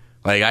right.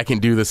 I can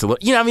do this a little.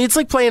 It's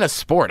like playing a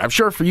sport. I'm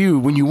sure for you,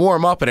 when you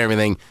warm up and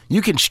everything,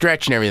 you can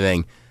stretch and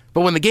everything.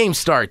 But when the game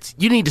starts,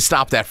 you need to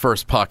stop that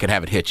first puck and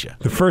have it hit you.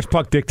 The first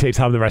puck dictates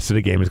how the rest of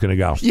the game is going to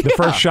go. Yeah. The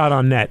first shot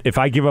on net, if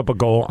I give up a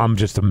goal, I'm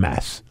just a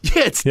mess.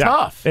 Yeah, it's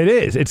tough. It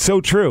is. It's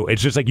so true.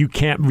 It's just like you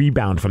can't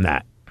rebound from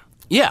that.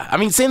 Yeah. I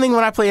mean, same thing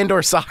when I play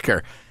indoor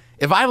soccer.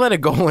 If I let a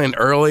goal in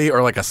early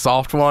or a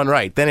soft one,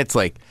 then it's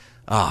like,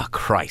 oh,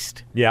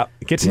 Christ. Yeah.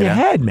 It gets in your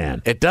head,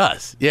 man. It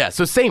does. Yeah.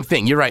 So same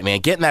thing. You're right, man.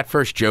 Getting that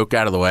first joke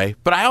out of the way.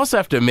 But I also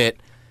have to admit,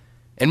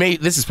 and maybe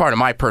this is part of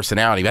my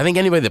personality, but I think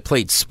anybody that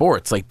played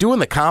sports, doing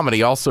the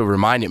comedy also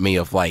reminded me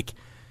of I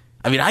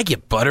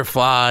get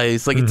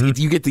butterflies.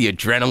 You get the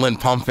adrenaline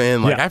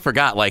pumping. I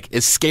forgot,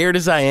 as scared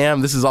as I am,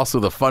 this is also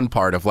the fun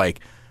part of all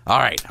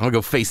right, I'm going to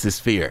go face this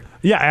fear.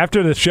 Yeah.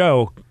 After the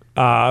show,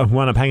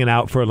 wound up hanging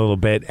out for a little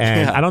bit,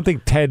 and I don't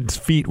think Ted's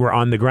feet were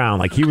on the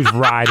ground. He was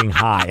riding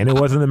high, and it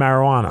wasn't the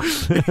marijuana.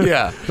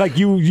 Yeah.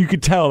 You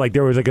could tell,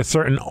 there was a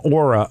certain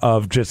aura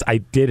of just, I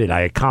did it. I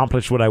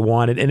accomplished what I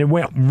wanted, and it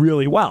went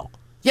really well.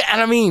 Yeah,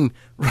 and I mean,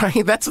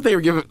 that's what they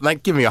were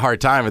giving me a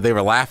hard time, but they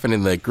were laughing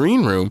in the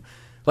green room.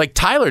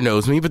 Tyler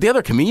knows me, but the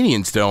other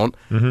comedians don't.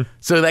 Mm-hmm.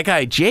 So that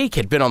guy, Jake,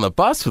 had been on the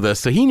bus with us,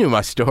 so he knew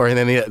my story. And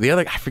then the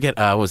other, I forget,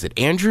 was it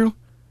Andrew?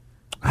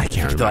 I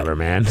can't remember,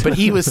 man. But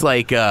he was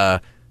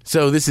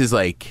so this is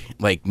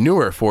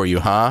newer for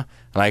you, huh?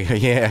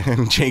 And yeah.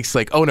 And Jake's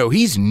like, oh no,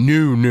 he's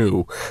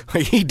new.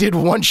 He did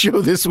one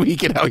show this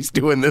week and now he's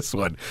doing this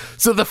one.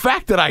 So the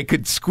fact that I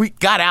could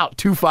got out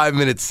 2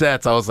 5-minute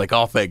sets, I was like,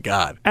 oh, thank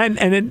God. And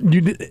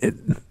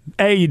then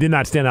You did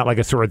not stand out like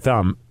a sore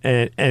thumb,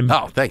 and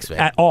Oh, thanks, man.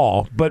 at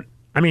all. But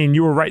I mean,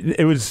 you were right.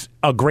 It was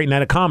a great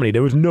night of comedy.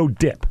 There was no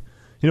dip.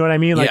 You know what I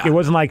mean? Like, Yeah. it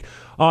wasn't like,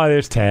 oh,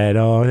 there's Ted.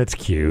 Oh, that's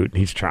cute.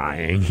 He's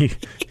trying.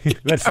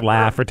 Let's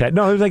laugh for Ted.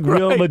 No, it was like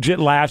real legit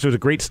laughs. It was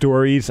great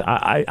stories.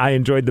 I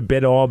enjoyed the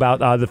bit all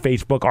about the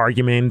Facebook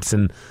arguments,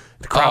 and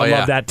the crowd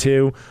loved that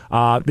too.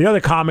 The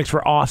other comics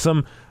were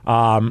awesome.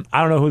 I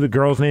don't know who the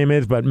girl's name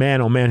is, but man,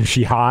 oh man, is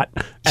she hot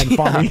and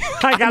funny.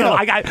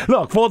 I got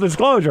look, full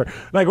disclosure.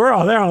 Like, we're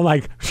all there. I'm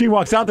like, she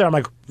walks out there. I'm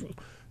like,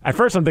 at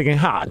first I'm thinking,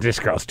 this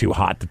girl's too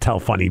hot to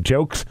tell funny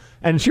jokes.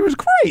 And she was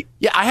great.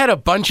 Yeah, I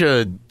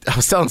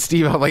was telling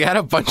Steve, I had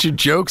a bunch of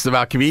jokes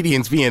about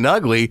comedians being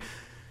ugly,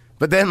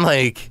 but then,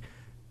 like,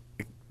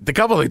 the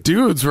couple of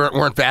dudes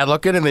weren't bad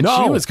looking, and then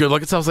she was good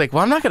looking. So I was like,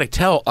 well, I'm not going to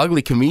tell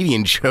ugly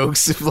comedian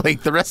jokes if,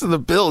 like, the rest of the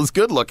bill is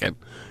good looking.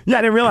 Yeah,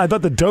 I didn't realize. I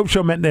thought the dope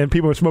show meant that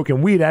people were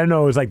smoking weed. I didn't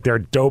know it was like they're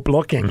dope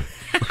looking.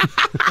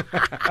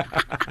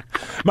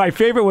 My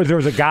favorite was there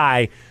was a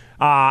guy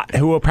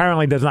who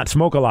apparently does not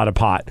smoke a lot of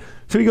pot.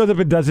 So he goes up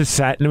and does his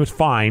set, and it was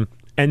fine.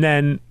 And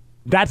then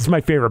that's my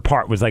favorite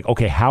part was like,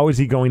 okay, how is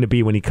he going to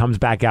be when he comes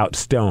back out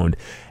stoned?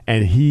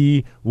 And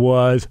he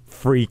was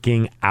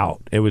freaking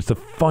out. It was the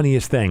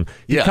funniest thing.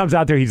 He comes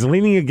out there, he's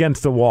leaning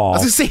against the wall. I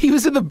was going to say, he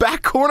was in the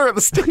back corner of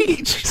the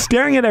stage.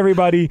 Staring at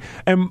everybody.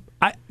 And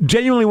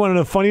genuinely one of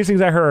the funniest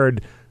things I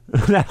heard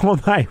that whole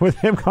night was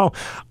him go,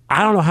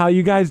 I don't know how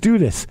you guys do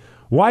this.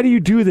 Why do you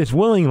do this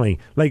willingly?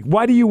 Like,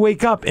 why do you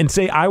wake up and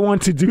say, I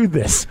want to do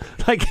this?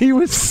 Like, he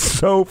was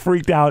so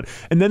freaked out.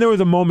 And then there was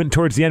a moment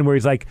towards the end where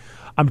he's like,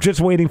 I'm just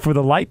waiting for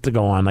the light to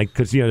go on. Like,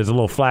 because, there's a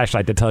little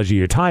flashlight that tells you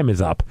your time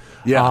is up.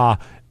 Yeah.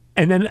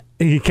 And then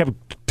he kept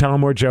telling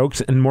more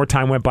jokes, and more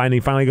time went by, and he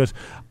finally goes,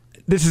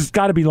 this has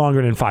got to be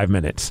longer than 5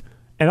 minutes.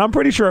 And I'm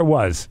pretty sure it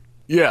was.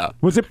 Yeah.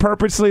 Was it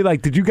purposely?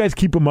 Like, did you guys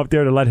keep him up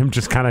there to let him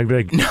just kind of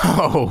like...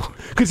 No.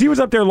 Because he was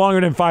up there longer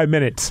than 5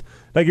 minutes.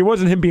 Like, it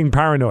wasn't him being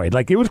paranoid.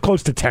 Like, it was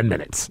close to 10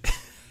 minutes.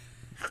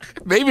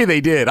 Maybe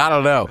they did. I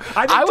don't know.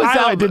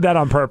 I did that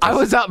on purpose. I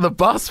was out in the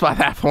bus by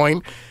that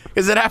point.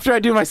 Is that after I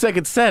do my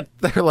second set,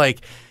 they're like,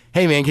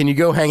 hey, man, can you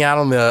go hang out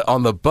on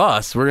the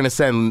bus? We're going to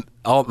send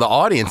all the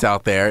audience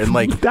out there. And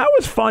like, that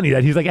was funny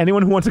that he's like,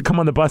 anyone who wants to come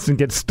on the bus and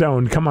get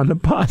stoned, come on the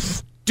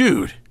bus.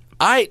 Dude.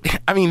 I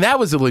mean, that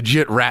was a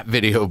legit rap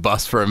video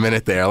bus for a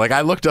minute there. Like,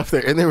 I looked up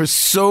there, and there was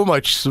so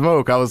much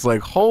smoke. I was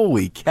like,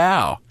 holy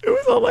cow. It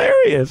was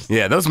hilarious.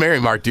 Yeah, those Mary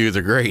Mart dudes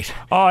are great.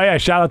 Oh, yeah.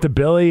 Shout out to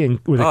Billy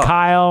and with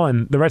Kyle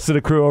and the rest of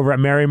the crew over at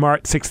Mary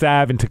Mart, 6th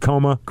Ave in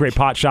Tacoma. Great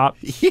pot shop.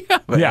 Yeah,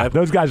 man. Yeah,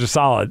 those guys are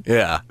solid.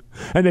 Yeah.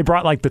 And they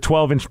brought, like, the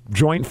 12-inch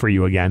joint for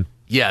you again.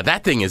 Yeah,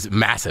 that thing is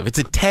massive. It's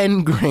a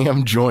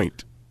 10-gram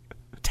joint.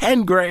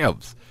 10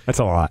 grams. That's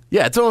a lot.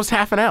 Yeah, it's almost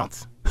half an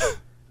ounce.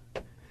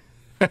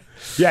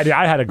 Yeah, dude,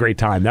 I had a great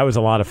time. That was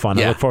a lot of fun.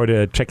 Yeah. I look forward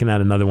to checking out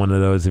another one of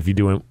those if you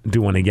do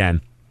one again.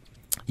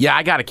 Yeah,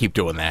 I got to keep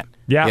doing that.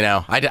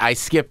 Yeah. I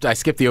skipped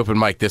the open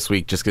mic this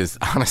week just because,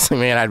 honestly,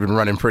 man, I'd been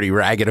running pretty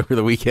ragged over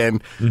the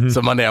weekend. Mm-hmm.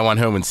 So Monday I went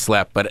home and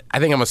slept. But I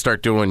think I'm going to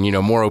start doing,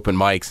 more open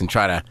mics and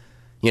try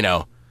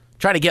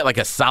to get like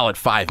a solid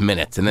 5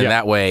 minutes. And then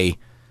that way,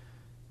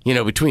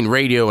 between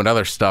radio and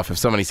other stuff, if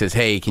somebody says,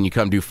 hey, can you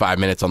come do 5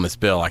 minutes on this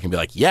bill? I can be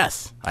like,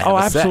 yes, I have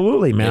a set.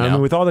 Absolutely, man. I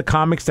mean, with all the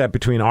comics that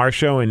between our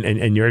show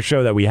and your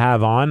show that we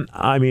have on,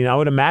 I mean, I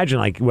would imagine,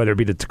 like, whether it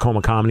be the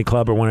Tacoma Comedy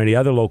Club or one of the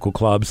other local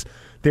clubs,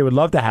 they would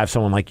love to have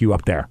someone like you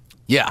up there.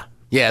 Yeah.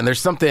 Yeah, and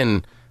there's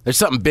something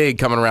big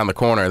coming around the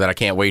corner that I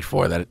can't wait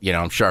for that,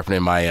 I'm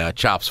sharpening my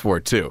chops for,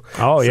 too.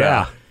 Oh,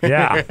 so.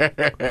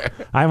 Yeah.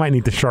 I might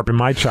need to sharpen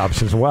my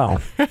chops as well.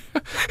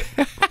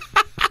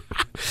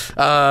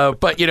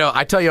 But,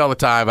 I tell you all the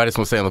time, I just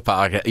want to say on the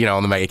podcast,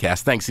 on the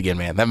MegaCast, thanks again,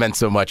 man. That meant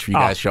so much for you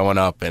guys showing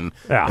up and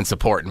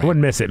supporting me.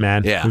 Wouldn't miss it,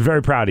 man. Yeah. I'm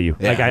very proud of you.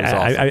 Yeah, like,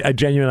 awesome. I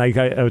genuinely,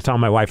 I was telling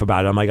my wife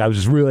about it. I'm like, I was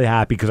just really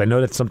happy because I know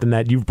that's something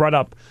that you've brought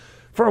up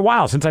for a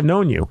while since I've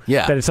known you.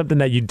 Yeah. That it's something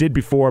that you did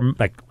before,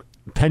 like,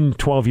 10,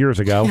 12 years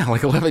ago. Yeah,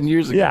 like 11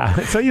 years ago. Yeah.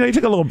 So, you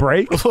took a little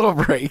break. A little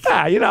break.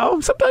 Yeah,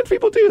 sometimes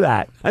people do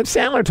that. And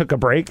Sandler took a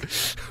break.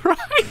 Right.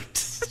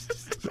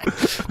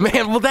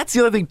 Man, well, that's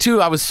the other thing,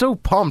 too. I was so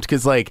pumped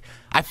because, like,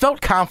 I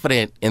felt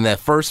confident in the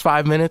first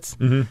 5 minutes.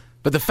 Mm-hmm.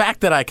 But the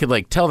fact that I could,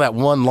 like, tell that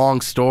one long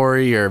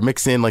story or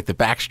mix in, like, the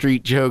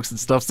Backstreet jokes and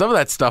stuff, some of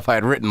that stuff I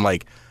had written,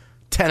 like,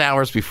 10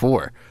 hours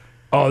before.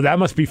 Oh, that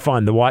must be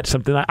fun to watch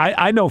something.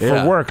 I know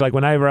for work, like,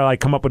 whenever I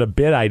come up with a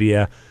bit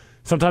idea,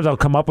 sometimes I'll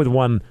come up with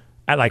one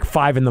at, like,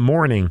 5 in the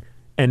morning,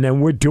 and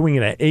then we're doing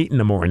it at 8 in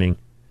the morning.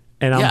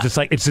 And I'm just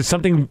like, it's just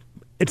something...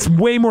 It's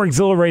way more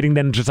exhilarating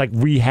than just like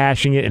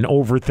rehashing it and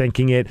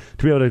overthinking it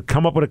to be able to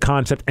come up with a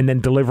concept and then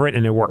deliver it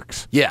and it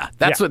works. Yeah,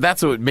 that's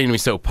what made me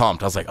so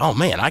pumped. I was like, oh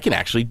man, I can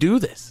actually do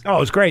this. Oh, it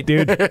was great,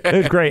 dude. It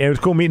was great. It was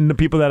cool meeting the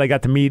people that I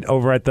got to meet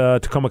over at the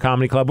Tacoma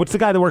Comedy Club. What's the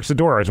guy that works the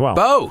door as well?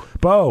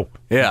 Bo.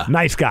 Yeah.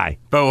 Nice guy.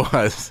 Bo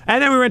was.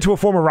 And then we went to a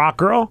former rock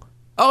girl.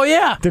 Oh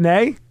yeah.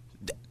 Danae.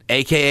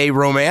 AKA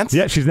Romance.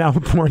 Yeah, she's now a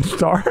porn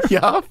star.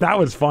 Yeah. That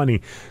was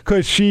funny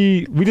because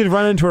we did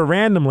run into her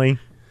randomly.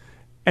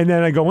 And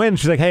then I go in.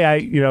 She's like, hey, I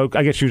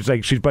guess she was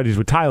like, she's buddies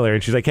with Tyler.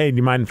 And she's like, hey, do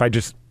you mind if I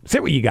just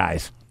sit with you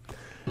guys?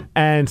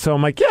 And so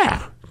I'm like,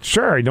 yeah,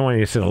 sure. I don't want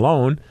you to sit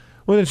alone.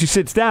 Well, then she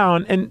sits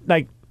down and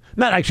like,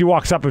 not like she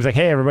walks up and is like,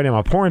 hey, everybody, I'm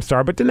a porn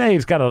star. But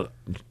Danae's got a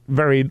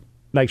very,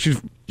 like, she's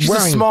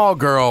wearing a small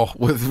girl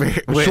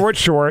with short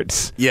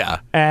shorts. Yeah.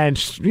 And,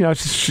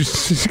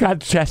 she's got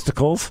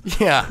testicles.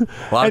 Yeah.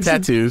 A lot of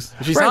tattoos.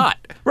 She's hot.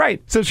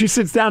 Right. So she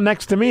sits down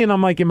next to me and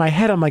I'm like, in my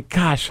head, I'm like,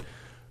 gosh,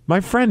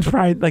 my friend's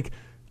probably like,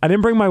 I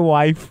didn't bring my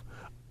wife.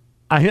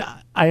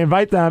 I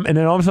invite them, and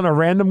then all of a sudden a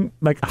random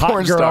like hot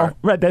porn girl star.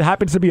 Right, that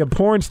happens to be a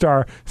porn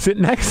star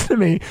sitting next to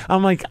me.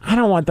 I'm like, I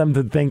don't want them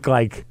to think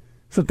like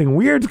something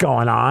weird's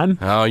going on.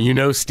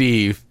 Oh,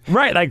 Steve.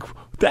 Right, like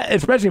that,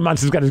 especially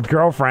once he's got his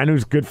girlfriend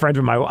who's good friends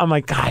with my. I'm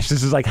like, gosh,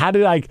 this is like, how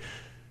did I?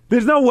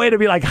 There's no way to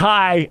be like,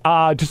 hi,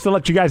 just to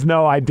let you guys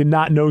know, I did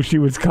not know she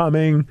was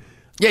coming.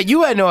 Yeah,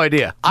 you had no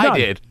idea. None. I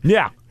did.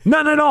 Yeah,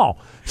 none at all.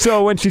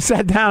 So when she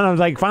sat down, I was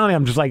like, finally,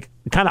 I'm just like,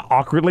 kind of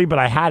awkwardly, but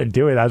I had to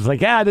do it. I was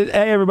like, yeah, hey,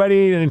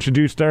 everybody, and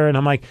introduced her. And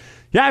I'm like,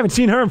 yeah, I haven't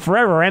seen her in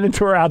forever. Ran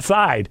into her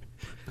outside.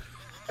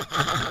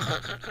 I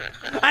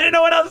didn't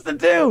know what else to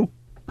do.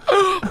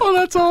 Oh,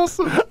 that's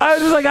awesome. I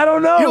was just like, I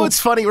don't know. You know, it's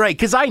funny, right?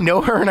 Because I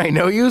know her and I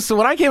know you. So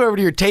when I came over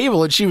to your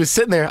table and she was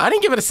sitting there, I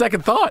didn't give it a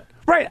second thought.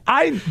 Right.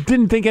 I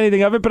didn't think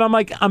anything of it, but I'm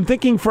like, I'm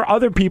thinking for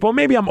other people.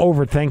 Maybe I'm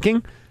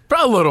overthinking. For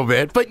a little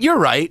bit, but you're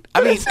right.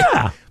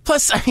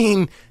 Plus,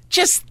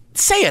 just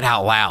say it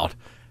out loud.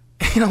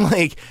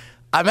 Like,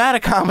 I'm at a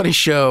comedy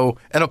show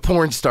and a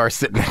porn star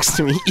sitting next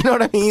to me. You know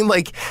what I mean?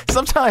 Like,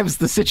 sometimes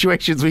the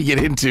situations we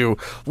get into,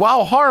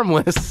 while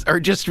harmless, are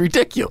just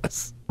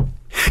ridiculous.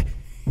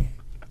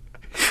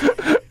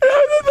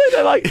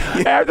 They're like,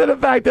 after the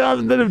fact,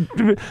 they're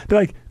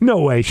like,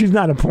 no way, she's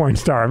not a porn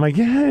star. I'm like,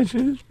 yeah,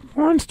 she's a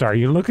porn star.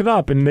 You look it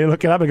up. And they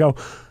look it up and go,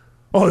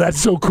 oh, that's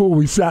so cool.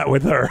 We sat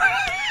with her.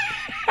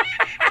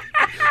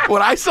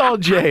 When I saw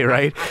Jay,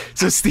 right?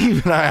 So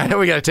Steve and I know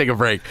we got to take a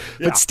break,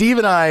 but Steve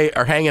and I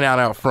are hanging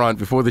out front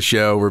before the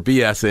show. We're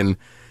BSing.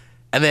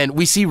 And then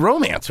we see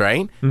romance,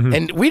 right? Mm-hmm.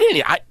 And we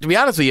didn't, to be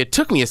honest with you, it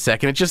took me a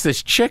second. It's just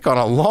this chick on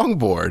a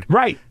longboard.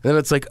 Right. And then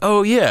it's like,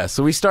 oh, yeah.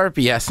 So we start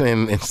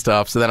BSing and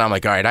stuff. So then I'm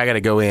like, all right, I got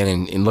to go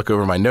in and look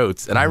over my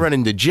notes. And I run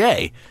into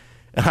Jay.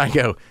 And I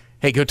go,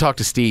 hey, go talk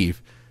to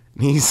Steve.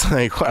 And he's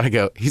like, what? I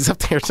go, he's up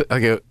there. I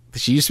go,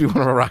 she used to be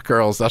one of our rock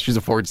girls. Now she's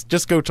a forward.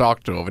 Just go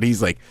talk to him. And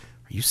he's like,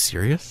 are you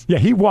serious? Yeah,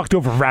 he walked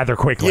over rather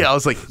quickly. Yeah, I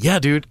was like, yeah,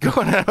 dude, go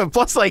on.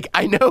 Plus, like,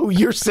 I know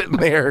you're sitting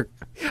there.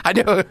 I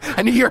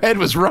knew your head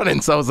was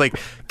running, so I was like,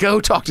 go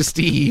talk to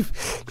Steve.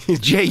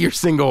 Jay, you're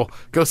single.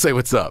 Go say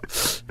what's up.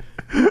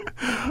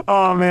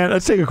 Oh, man,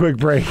 let's take a quick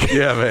break.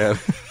 Yeah, man.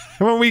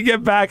 When we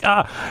get back,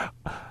 I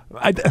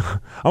want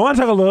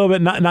to talk a little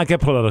bit, not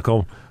get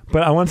political,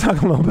 but I want to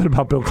talk a little bit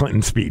about Bill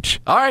Clinton's speech.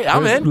 All right,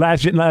 I'm in.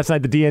 Last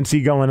night, the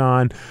DNC going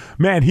on.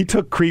 Man, he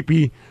took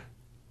creepy.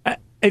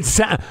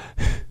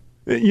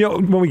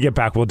 When we get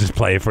back, we'll just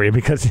play it for you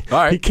because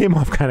he came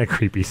off kind of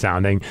creepy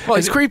sounding. Well,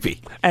 he's creepy.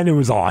 And it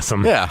was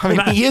awesome. Yeah,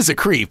 he is a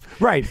creep.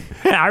 Right.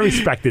 And I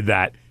respected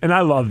that. And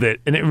I loved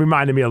it. And it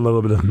reminded me a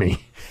little bit of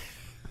me.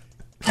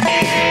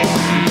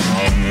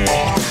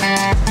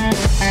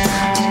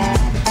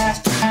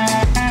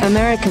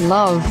 American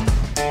love.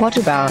 What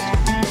about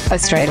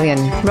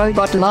Australian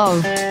robot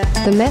love?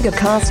 The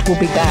MegaCast will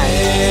be back.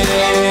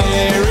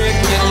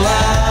 American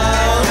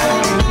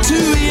love, 2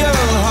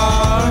 young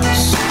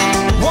hearts,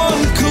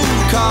 1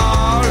 cool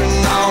car,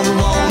 and all we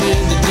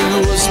wanted to do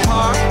was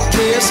park,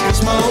 kiss,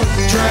 smoke,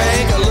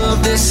 drink. I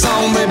love this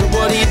song, baby,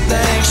 what do you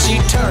think? She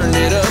turned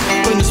it up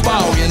when it's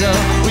fogging up.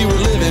 We were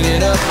living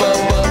it up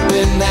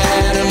in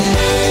that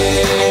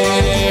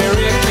American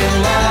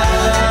love.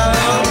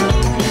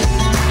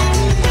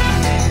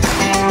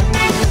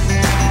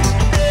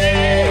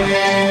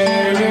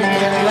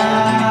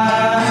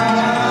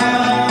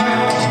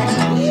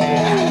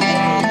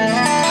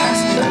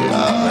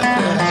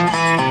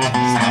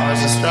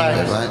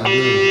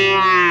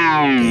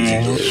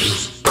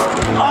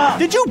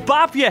 Did you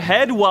bop your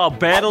head while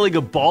battling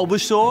a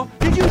Bulbasaur?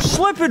 Did you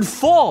slip and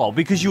fall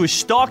because you were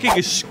stalking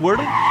a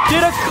Squirtle?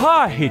 Did a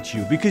car hit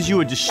you because you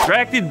were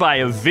distracted by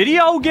a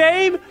video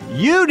game?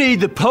 You need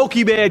the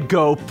Pokemon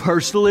Go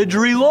personal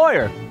injury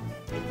lawyer.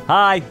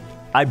 Hi,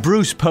 I'm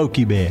Bruce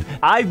Pokemon.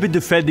 I've been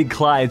defending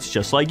clients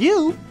just like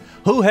you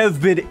who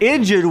have been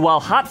injured while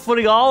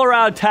hot-footing all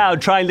around town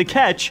trying to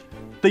catch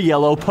the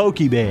yellow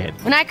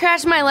Pokemon. When I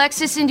crashed my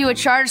Lexus into a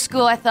charter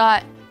school, I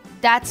thought,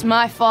 that's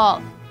my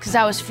fault, because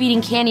I was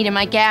feeding candy to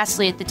my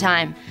ghastly at the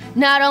time.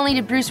 Not only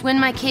did Bruce win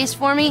my case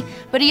for me,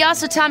 but he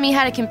also taught me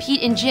how to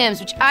compete in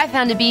gyms, which I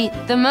found to be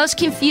the most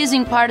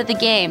confusing part of the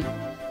game.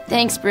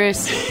 Thanks,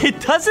 Bruce. It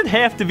doesn't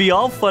have to be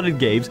all fun and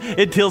games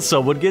until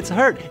someone gets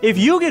hurt. If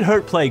you get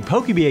hurt playing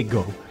Pokemon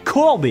Go,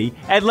 call me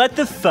and let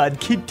the fun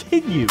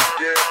continue.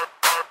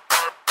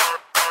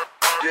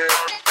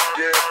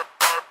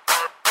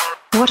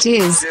 What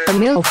is a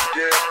MILF?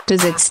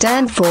 Does it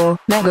stand for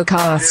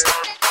MegaCast?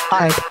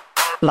 I'd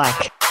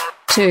like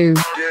to.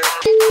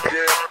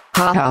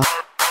 Haha.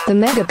 The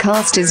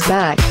MegaCast is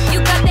back. You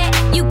got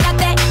that, you got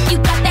that, you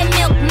got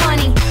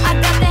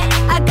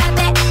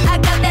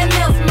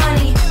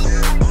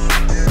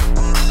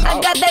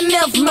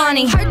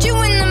money. Heard you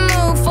in the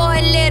mood for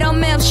a little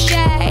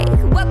milkshake.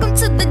 Welcome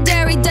to the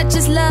Dairy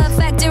Duchess Love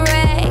Factory.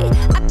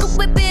 I could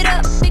whip it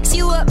up, fix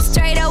you up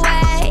straight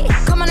away.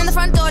 Come on in the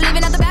front door,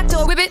 leaving out the back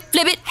door. Whip it,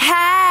 flip it,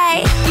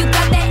 hey. You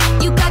got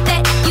that, you got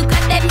that, you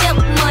got that milk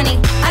money.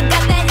 I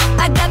got that,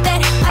 I got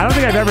that. I don't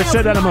think I've ever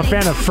said that I'm a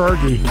fan of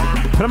Fergie,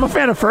 but I'm a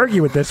fan of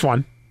Fergie with this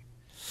one.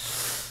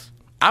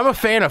 I'm a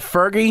fan of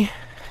Fergie.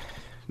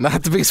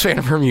 Not the biggest fan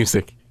of her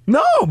music.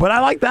 No, but I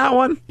like that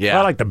one. Yeah.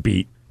 I like the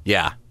beat.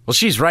 Yeah. Well,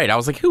 she's right. I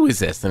was like, who is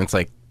this? And it's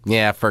like,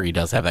 yeah, Fergie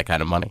does have that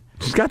kind of money.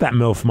 She's got that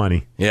MILF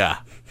money. Yeah.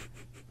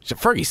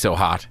 Fergie's so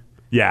hot.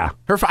 Yeah.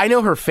 I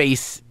know her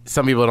face,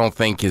 some people don't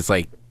think is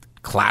like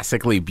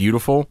classically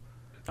beautiful.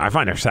 I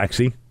find her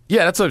sexy.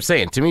 Yeah, that's what I'm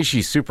saying. To me,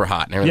 she's super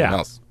hot and everything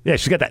else. Yeah,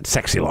 she's got that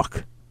sexy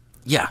look.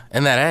 Yeah,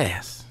 and that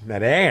ass.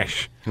 That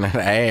ass. That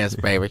ass,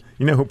 baby.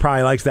 You know who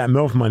probably likes that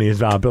MILF money is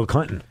Bill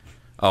Clinton.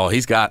 Oh,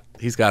 he's got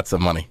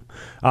some money.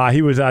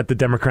 He was at the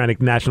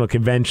Democratic National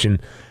Convention,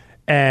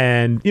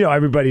 and, you know,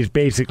 everybody's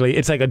basically,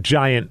 it's like a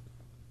giant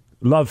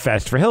love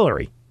fest for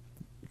Hillary.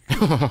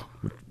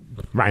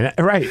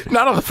 Right.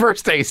 Not on the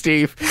first day,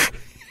 Steve.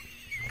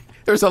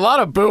 There's a lot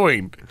of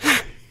booing.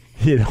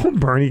 You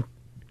know,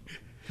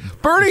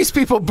 Bernie's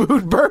people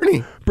booed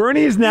Bernie.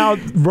 Bernie is now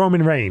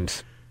Roman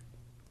Reigns.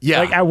 Yeah.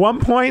 Like, at one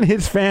point,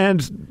 his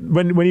fans,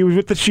 when he was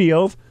with the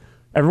Shield,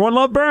 everyone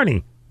loved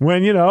Bernie.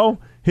 When, you know,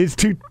 his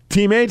two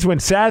teammates, when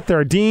Seth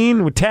or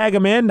Dean would tag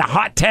him in, the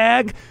hot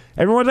tag,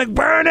 everyone's like,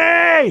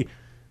 Bernie!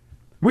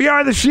 We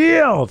are the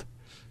Shield!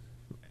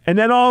 And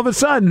then all of a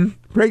sudden,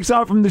 breaks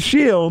out from the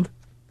Shield,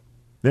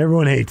 and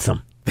everyone hates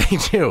him. They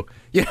do.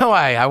 You know,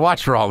 I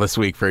watched Raw this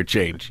week for a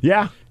change.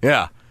 Yeah?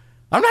 Yeah.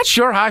 I'm not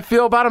sure how I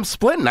feel about him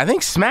splitting. I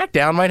think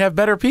SmackDown might have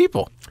better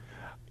people.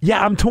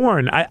 Yeah, I'm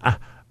torn. I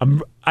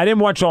didn't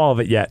watch all of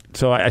it yet,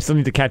 so I still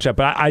need to catch up.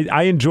 But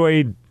I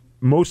enjoyed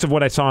most of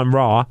what I saw on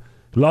Raw.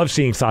 Love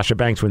seeing Sasha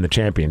Banks win the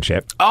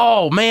championship.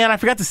 Oh, man, I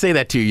forgot to say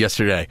that to you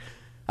yesterday.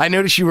 I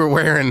noticed you were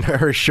wearing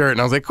her shirt, and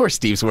I was like, of course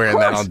Steve's wearing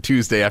that on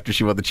Tuesday after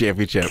she won the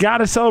championship.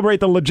 Gotta celebrate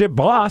the legit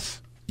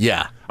boss.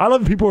 Yeah. I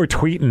love people who are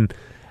tweeting,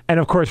 and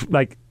of course,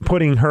 like,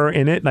 putting her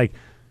in it. Like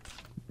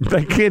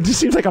it just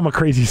seems like I'm a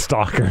crazy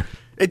stalker.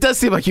 It does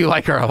seem like you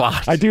like her a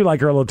lot. I do like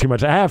her a little too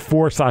much. I have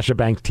 4 Sasha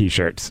Banks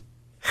t-shirts.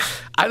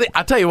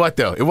 I'll tell you what,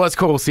 though. It was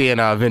cool seeing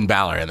Finn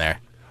Balor in there.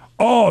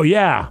 Oh,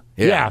 yeah.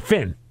 Yeah,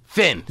 Finn.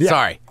 Yeah.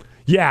 Sorry.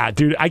 Yeah,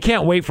 dude, I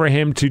can't wait for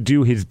him to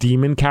do his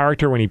demon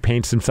character when he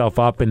paints himself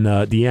up and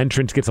the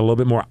entrance gets a little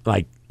bit more,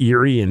 like,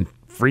 eerie and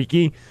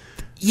freaky.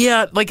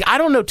 Yeah, like, I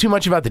don't know too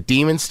much about the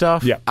demon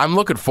stuff. Yeah. I'm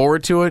looking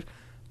forward to it.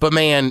 But,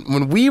 man,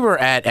 when we were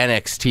at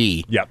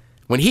NXT,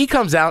 when he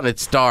comes out and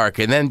it's dark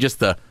and then just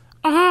the...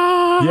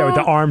 Yeah, with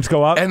the arms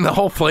go up. And the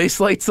whole place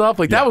lights up.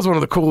 Like, that was one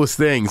of the coolest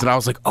things. And I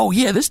was like, oh,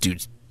 yeah, this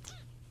dude's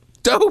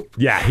dope.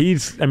 Yeah,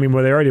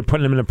 well, they're already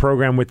putting him in a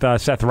program with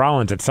Seth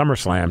Rollins at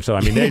SummerSlam. So,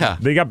 I mean,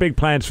 they got big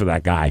plans for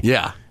that guy.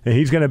 Yeah. And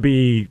he's going to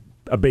be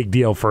a big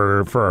deal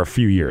for a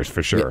few years,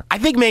 for sure. Yeah, I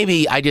think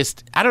maybe I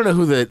don't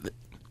know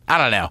I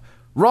don't know.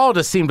 Raw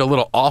just seemed a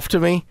little off to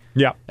me.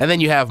 Yeah. And then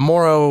you have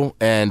Morrow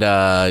and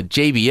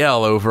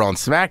JBL over on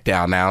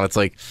SmackDown now, and it's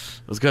like,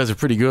 those guys are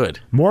pretty good.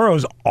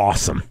 Morrow's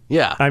awesome.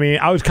 Yeah. I mean,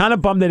 I was kind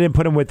of bummed they didn't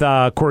put him with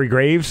Corey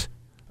Graves,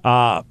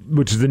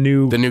 which is the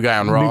new guy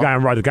on Raw. New guy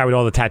on Raw, the guy with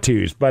all the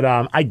tattoos. But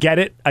I get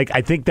it.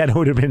 I think that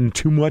would have been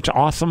too much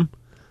awesome.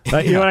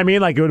 You know what I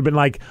mean? Like, it would have been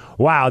like,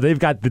 wow, they've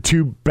got the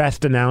 2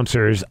 best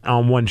announcers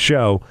on one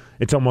show.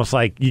 It's almost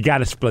like you got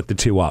to split the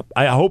 2 up.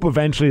 I hope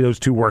eventually those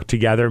 2 work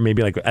together,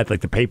 maybe like at like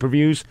the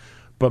pay-per-views.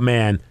 But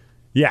man,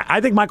 yeah, I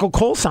think Michael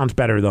Cole sounds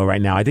better though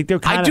right now. I think they're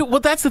kind of...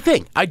 Well, that's the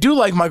thing. I do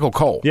like Michael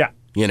Cole. Yeah.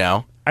 You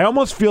know? I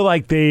almost feel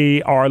like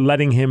they are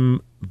letting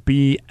him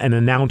be an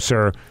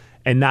announcer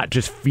and not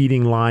just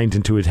feeding lines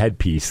into his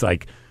headpiece.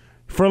 Like,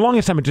 for the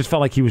longest time, it just felt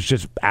like he was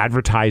just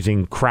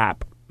advertising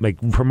crap. Like,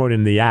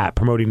 promoting the app,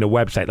 promoting the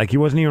website. Like, he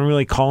wasn't even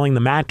really calling the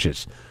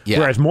matches. Yeah.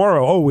 Whereas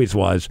Morrow always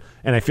was.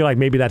 And I feel like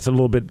maybe that's a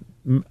little bit...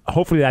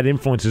 Hopefully that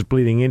influence is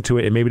bleeding into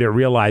it. And maybe they're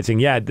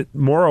realizing,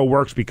 Morrow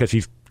works because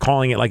he's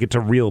calling it like it's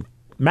a real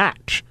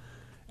match.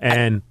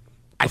 And...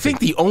 I think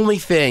the only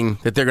thing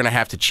that they're going to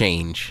have to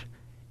change...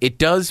 It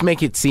does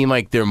make it seem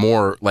like they're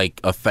more,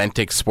 like,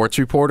 authentic sports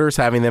reporters,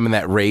 having them in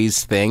that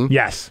raised thing.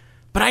 Yes.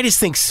 But I just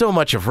think so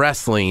much of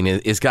wrestling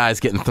is guys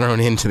getting thrown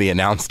into the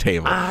announce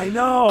table. I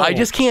know. I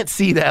just can't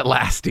see that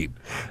lasting.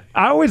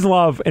 I always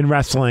love in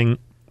wrestling,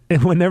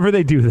 and whenever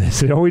they do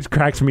this, it always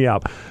cracks me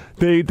up.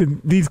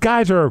 These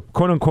guys are,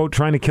 quote unquote,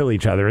 trying to kill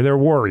each other. They're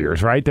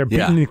warriors, right? They're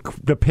beating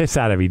the piss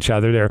out of each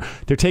other.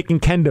 They're taking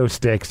kendo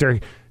sticks. Their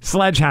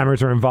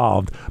sledgehammers are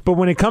involved. But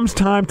when it comes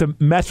time to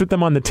mess with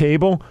them on the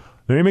table,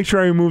 let me make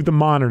sure I remove the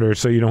monitor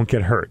so you don't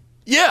get hurt.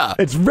 Yeah.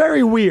 It's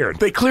very weird.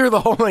 They clear the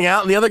whole thing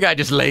out, and the other guy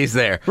just lays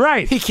there.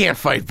 Right. He can't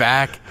fight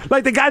back.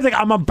 Like, the guy's like,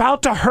 I'm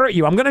about to hurt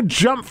you. I'm going to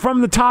jump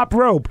from the top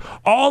rope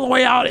all the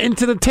way out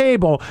into the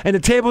table, and the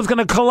table's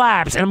going to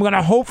collapse, and I'm going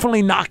to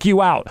hopefully knock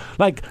you out.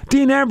 Like,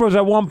 Dean Ambrose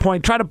at one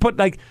point tried to put,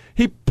 like,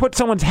 he put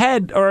someone's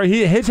head, or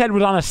his head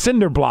was on a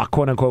cinder block,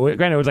 quote unquote.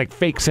 Granted, it was like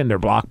fake cinder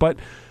block, but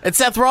And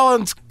Seth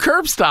Rollins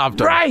curb stomped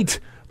him. right.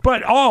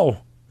 But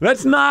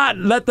let's not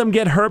let them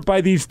get hurt by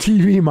these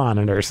TV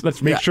monitors.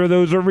 Let's make sure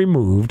those are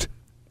removed.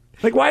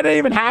 Like, why do they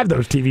even have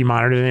those TV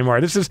monitors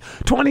anymore? This is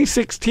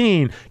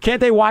 2016. Can't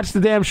they watch the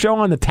damn show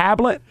on the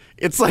tablet?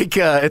 It's like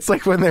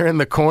when they're in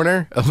the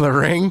corner of the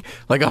ring,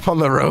 like up on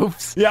the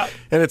ropes. Yeah.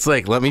 And it's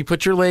like, let me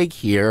put your leg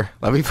here.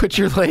 Let me put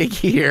your leg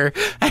here.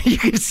 And you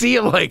can see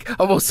him like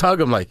almost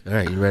hug him like, all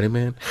right, you ready,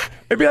 man?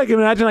 It'd be like,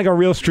 imagine like a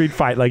real street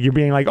fight. Like you're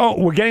being like, oh,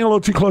 we're getting a little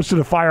too close to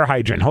the fire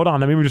hydrant. Hold on,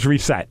 let me just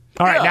reset.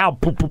 All right, now,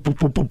 boom, boom, boom,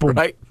 boom, boom, boom.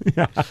 Right?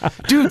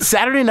 Dude,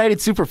 Saturday night at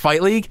Super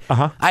Fight League,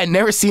 I had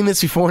never seen this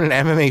before in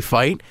an MMA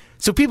fight.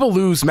 So people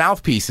lose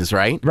mouthpieces,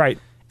 right? Right.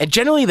 And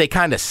generally they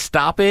kind of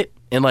stop it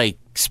and like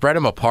spread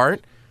them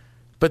apart.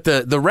 But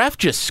the ref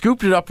just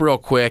scooped it up real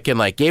quick and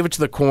like gave it to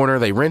the corner.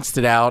 They rinsed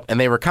it out and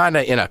they were kind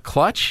of in a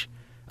clutch,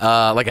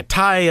 like a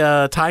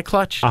tie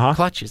clutch.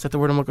 Clutch, is that the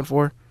word I'm looking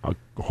for?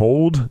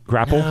 Hold,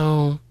 grapple.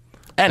 No.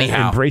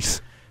 Anyhow,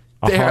 embrace.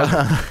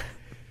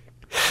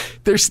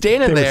 They're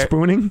standing there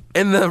spooning,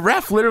 and the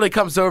ref literally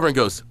comes over and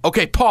goes,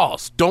 "Okay,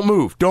 pause. Don't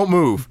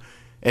move."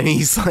 And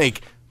he's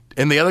like,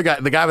 and the other guy,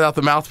 the guy without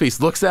the mouthpiece,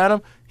 looks at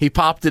him. He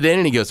popped it in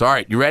and he goes, "All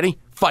right, you ready?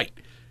 Fight."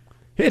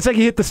 It's like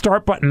he hit the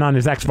start button on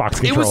his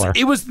Xbox controller.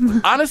 It was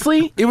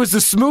honestly, it was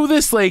the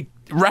smoothest like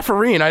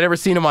refereeing I'd ever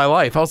seen in my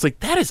life. I was like,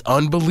 that is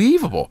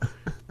unbelievable.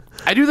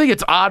 I do think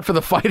it's odd for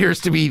the fighters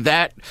to be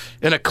that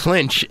in a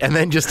clinch and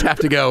then just have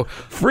to go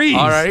freeze.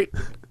 All right,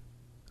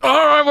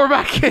 we're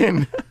back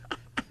in.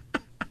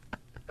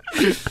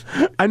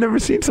 I've never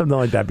seen something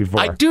like that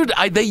before.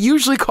 They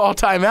usually call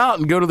timeout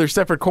and go to their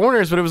separate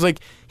corners, but it was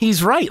like,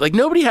 he's right. Like,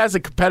 nobody has a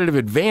competitive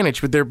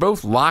advantage, but they're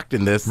both locked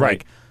in this. Right.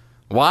 Like,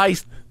 why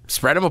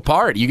spread them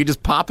apart? You could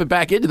just pop it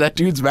back into that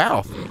dude's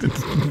mouth.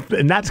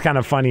 And that's kind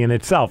of funny in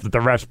itself, that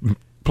the ref's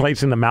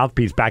placing the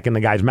mouthpiece back in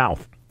the guy's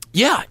mouth.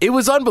 Yeah, it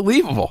was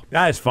unbelievable.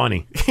 That is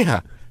funny.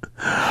 Yeah.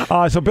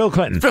 So Bill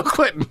Clinton.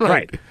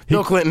 Right.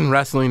 Bill Clinton,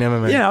 wrestling,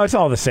 MMA. You know, it's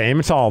all the same.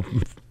 It's all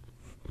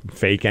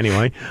fake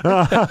anyway.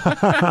 Let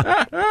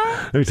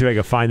me see if I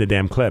can find the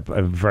damn clip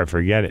before I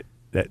forget it.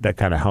 That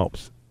kind of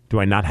helps. Do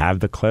I not have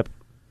the clip?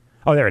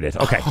 Oh, there it is.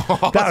 Okay.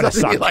 That would have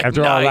sucked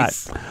after all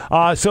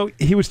that. So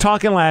he was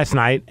talking last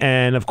night,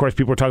 and of course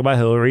people were talking about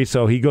Hillary,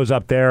 so he goes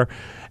up there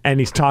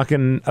and he's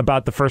talking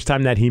about the first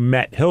time that he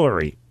met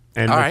Hillary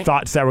and the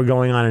thoughts that were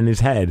going on in his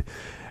head.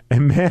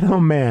 And man, oh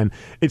man,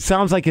 it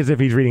sounds like as if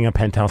he's reading a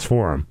Penthouse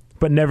Forum,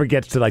 but never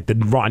gets to like the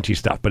raunchy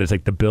stuff, but it's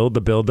like the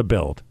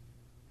build.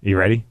 You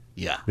ready?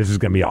 Yeah. This is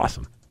going to be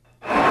awesome.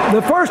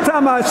 The first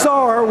time I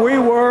saw her, we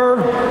were,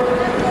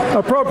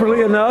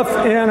 appropriately enough,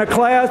 in a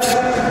class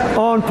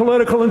on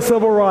political and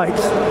civil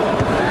rights.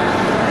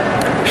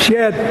 She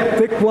had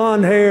thick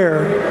blonde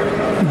hair,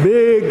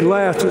 big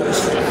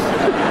glasses.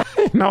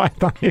 No, I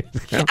thought he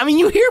was I mean,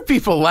 you hear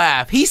people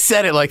laugh. He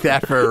said it like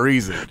that for a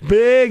reason.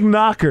 Big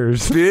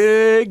knockers.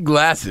 Big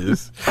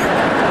glasses.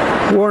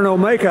 Wore no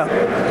makeup.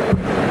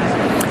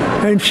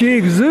 And she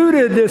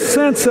exuded this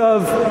sense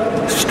of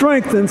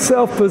strength and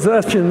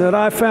self-possession that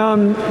I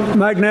found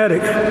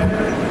magnetic.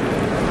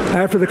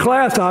 After the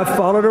class, I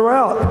followed her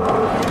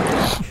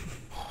out.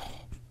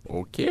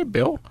 Okay,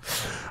 Bill.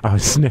 I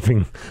was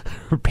sniffing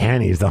her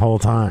panties the whole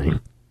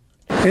time.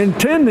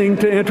 Intending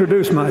to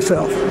introduce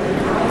myself.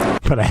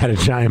 But I had a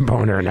giant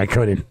boner and I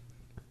couldn't.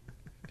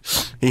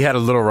 He had a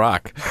Little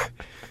Rock.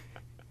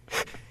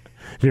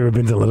 Have you ever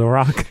been to Little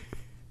Rock?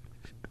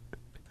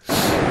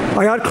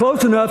 I got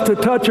close enough to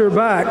touch her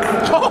back.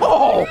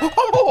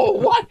 Oh,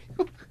 what?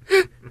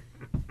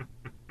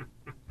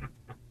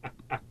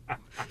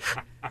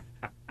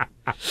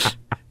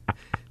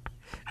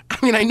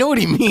 I mean, I know what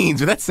he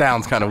means, but that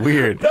sounds kind of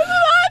weird.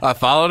 I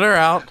followed her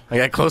out. I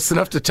got close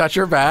enough to touch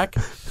her back.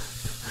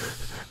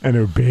 And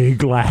her big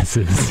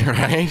glasses.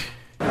 Right?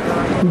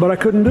 But I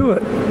couldn't do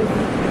it.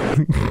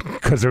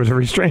 Because there was a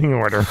restraining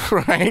order.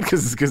 Right?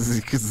 Because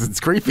it's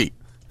creepy.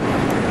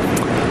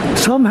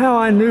 Somehow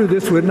I knew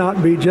this would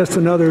not be just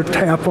another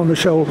tap on the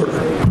shoulder.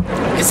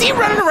 Is he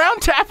running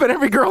around tapping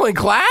every girl in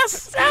class?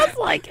 Sounds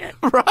like it.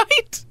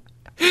 Right?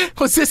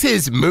 Was this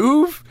his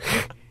move?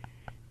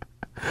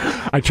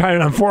 I tried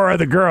it on 4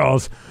 other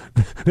girls.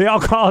 They all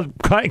called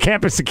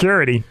campus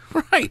security.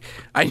 Right.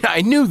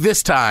 I knew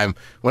this time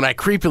when I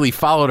creepily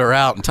followed her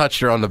out and touched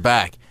her on the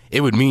back,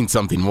 it would mean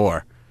something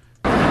more.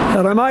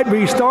 That I might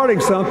be starting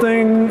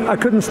something I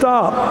couldn't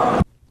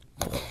stop.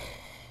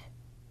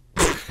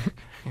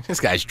 This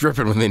guy's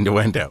dripping with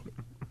innuendo.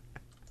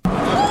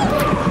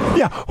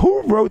 Yeah,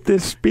 who wrote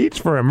this speech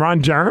for him?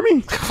 Ron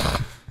Jeremy?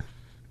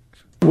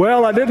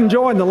 Well, I didn't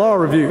join the law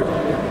review,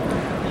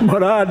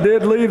 but I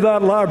did leave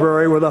that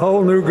library with a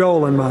whole new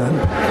goal in mind.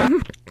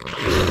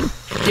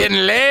 Getting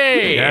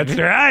laid. That's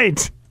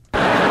right.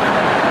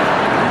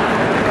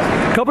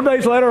 A couple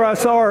days later, I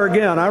saw her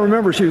again. I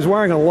remember she was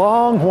wearing a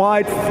long,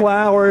 white,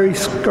 flowery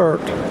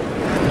skirt.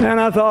 And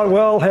I thought,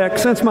 well, heck,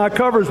 since my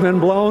cover's been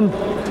blown.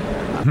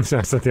 That's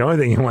not the only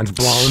thing he wants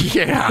blown.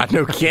 Yeah,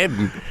 no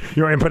kidding.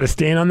 You want to put a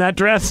stain on that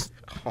dress?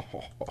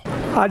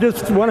 I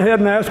just went ahead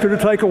and asked her to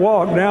take a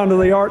walk down to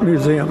the art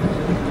museum.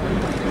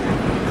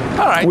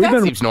 All right,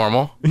 that seems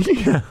normal.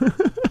 Yeah.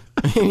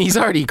 And he's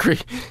already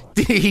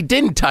he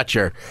didn't touch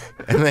her,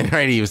 and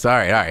then he was all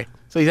right.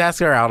 So he's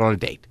asking her out on a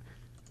date.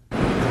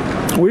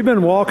 We've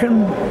been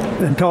walking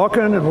and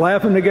talking and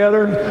laughing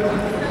together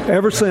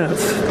ever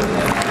since.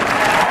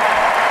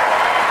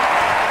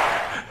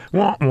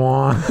 Wah,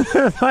 wah.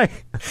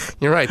 Like,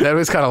 you're right. That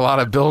was kind of a lot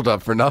of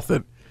buildup for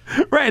nothing.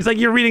 Right. It's like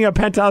you're reading a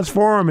Penthouse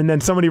forum and then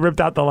somebody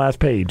ripped out the last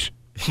page.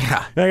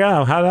 Yeah. Like,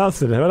 oh,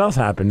 what else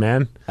happened,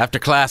 man? After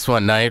class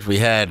one night, we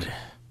had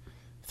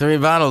 3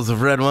 bottles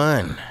of red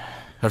wine.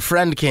 A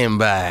friend came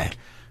by.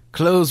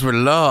 Clothes were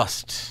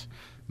lost.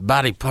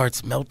 Body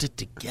parts melted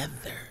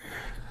together.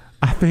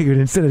 I figured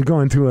instead of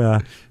going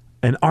to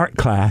an art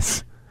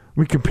class,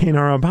 we could paint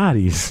our own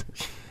bodies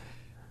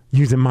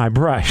using my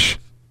brush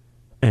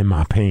and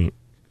my paint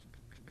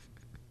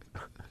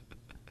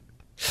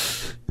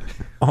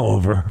all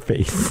over her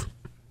face.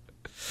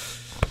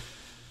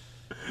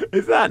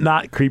 Is that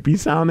not creepy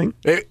sounding?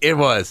 It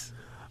was.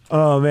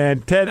 Oh,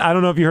 man. Ted, I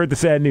don't know if you heard the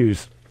sad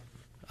news.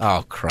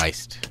 Oh,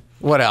 Christ.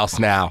 What else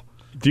now?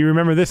 Do you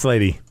remember this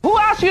lady? Who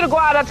asked you to go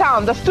out of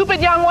town? The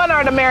stupid young one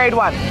or the married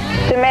one?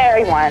 The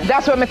married one.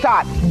 That's what I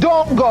thought.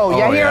 Don't go.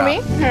 You hear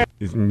me?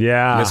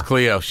 Yeah. Miss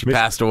Cleo. She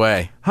passed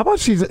away. How about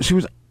she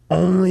was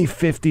only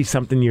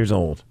 50-something years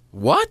old?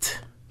 What?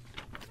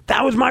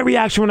 That was my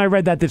reaction when I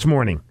read that this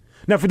morning.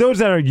 Now, for those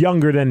that are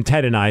younger than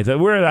Ted and I,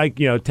 we're like,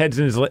 Ted's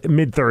in his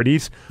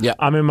mid-30s. Yeah.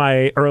 I'm in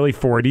my early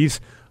 40s.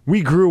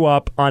 We grew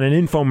up on an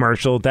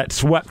infomercial that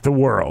swept the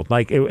world.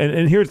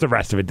 And here's the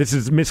rest of it. This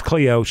is Miss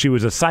Cleo. She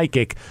was a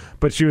psychic,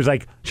 but she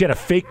had a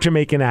fake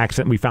Jamaican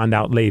accent. We found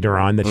out later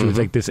on that she was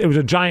like this. It was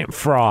a giant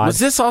fraud. Was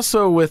this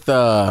also with,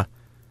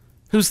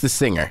 who's the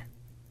singer?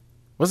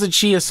 Wasn't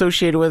she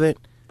associated with it?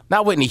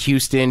 Not Whitney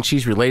Houston.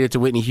 She's related to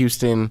Whitney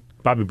Houston.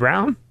 Bobby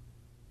Brown?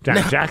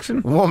 Janet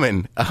Jackson?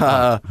 Woman.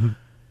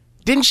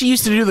 Didn't she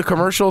used to do the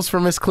commercials for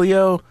Miss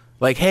Cleo?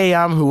 Like, hey,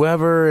 I'm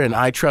whoever, and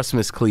I trust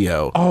Miss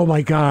Cleo. Oh,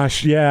 my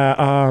gosh.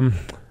 Yeah.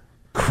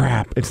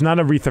 Crap. It's not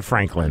Aretha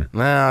Franklin.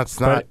 No,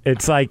 it's not. But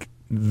it's like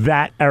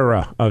that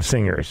era of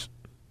singers.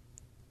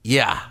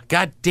 Yeah.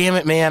 God damn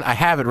it, man. I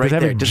have it right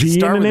there. Does G it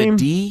start in the with name? a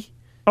D?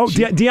 Oh,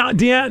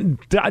 Dionne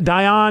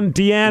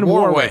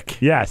Warwick.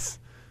 Yes.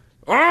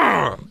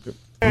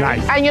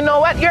 Nice. And you know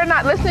what? You're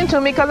not listening to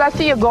me because I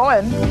see you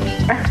going.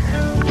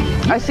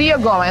 I see you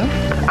going.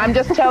 I'm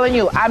just telling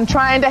you, I'm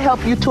trying to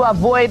help you to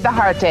avoid the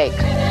heartache.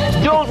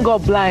 Don't go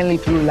blindly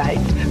through life.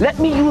 Let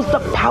me use the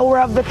power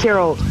of the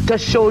tarot to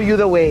show you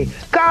the way.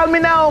 Call me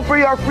now for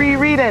your free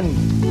reading.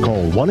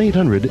 Call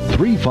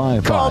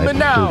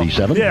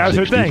 1-800-355-3765. Yeah, that's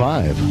her thing.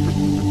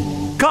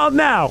 Call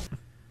now.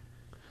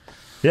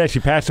 Yeah, she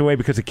passed away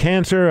because of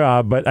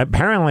cancer, but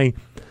apparently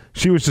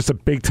she was just a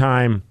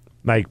big-time,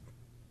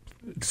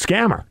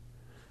 scammer.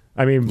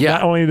 I mean,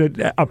 not only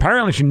that,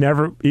 apparently she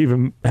never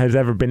even has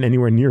ever been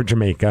anywhere near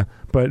Jamaica,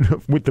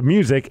 but with the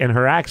music and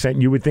her accent,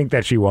 you would think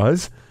that she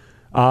was.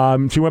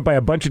 She went by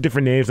a bunch of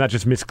different names, not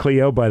just Miss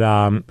Cleo,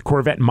 but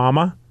Corvette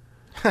Mama,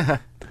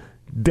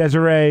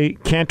 Desiree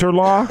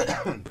Cantorlaw,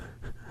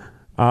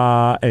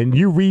 and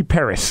you read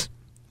Paris.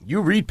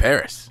 You read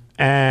Paris.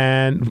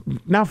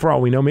 And now, for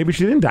all we know, maybe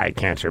she didn't die of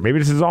cancer. Maybe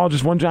this is all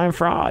just one giant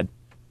fraud.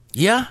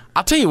 Yeah.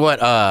 I'll tell you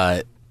what,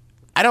 I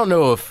don't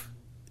know if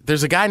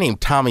there's a guy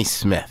named Tommy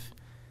Smith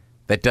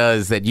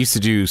that used to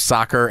do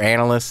soccer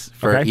analysts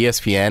for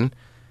ESPN.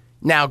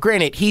 Now,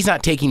 granted, he's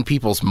not taking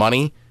people's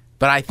money,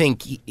 but I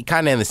think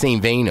kind of in the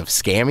same vein of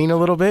scamming a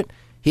little bit.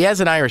 He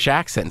has an Irish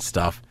accent and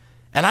stuff,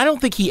 and I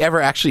don't think he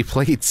ever actually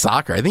played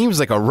soccer. I think he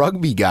was like a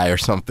rugby guy or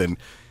something.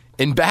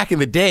 And back in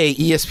the day,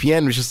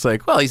 ESPN was just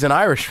like, well, he's an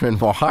Irishman,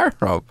 we'll hire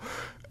him.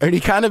 And he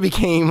kind of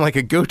became like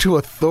a go-to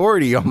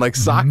authority on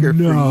soccer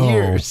for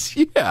years.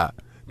 Yeah.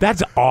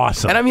 That's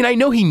awesome. And I mean, I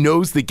know he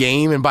knows the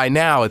game, and by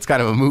now it's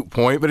kind of a moot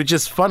point, but it's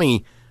just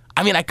funny.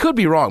 I mean, I could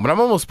be wrong, but I'm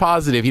almost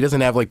positive he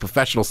doesn't have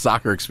professional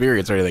soccer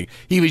experience or anything.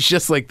 He was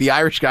just the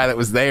Irish guy that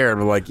was there,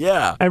 and we're like,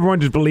 yeah. Everyone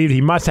just believed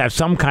he must have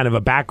some kind of a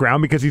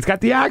background because he's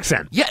got the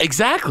accent. Yeah,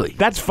 exactly.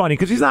 That's funny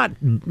because he's not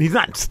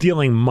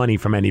stealing money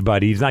from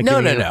anybody. He's not. No.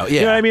 Yeah.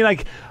 You know what I mean?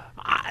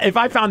 If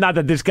I found out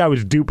that this guy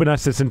was duping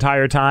us this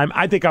entire time,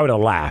 I think I would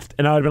have laughed,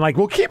 and I would have been like,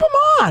 well, keep him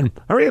on.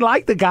 I really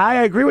like the guy.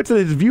 I agree with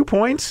his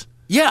viewpoints.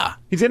 Yeah.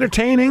 He's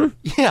entertaining.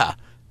 Yeah.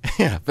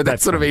 Yeah, but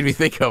that's what it made me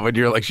think of when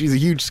you're like, she's a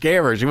huge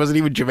scammer. She wasn't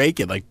even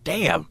Jamaican.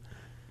 Damn.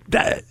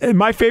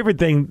 My favorite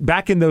thing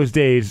back in those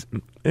days,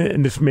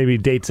 and this maybe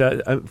dates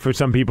for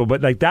some people,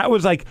 but that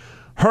was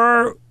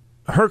her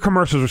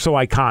commercials were so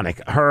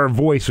iconic. Her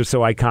voice was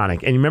so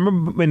iconic. And you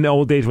remember in the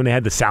old days when they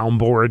had the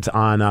soundboards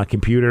on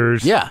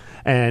computers? Yeah.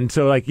 And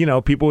so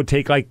people would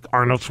take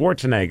Arnold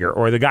Schwarzenegger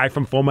or the guy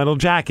from Full Metal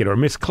Jacket or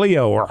Miss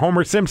Cleo or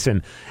Homer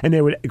Simpson, and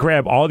they would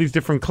grab all these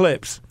different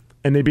clips.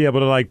 And they'd be able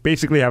to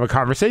basically have a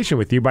conversation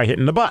with you by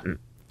hitting the button.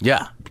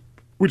 Yeah.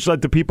 Which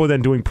led to people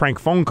then doing prank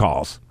phone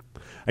calls.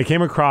 I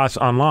came across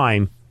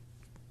online,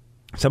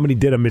 somebody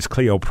did a Miss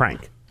Cleo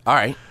prank. All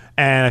right.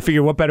 And I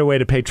figured what better way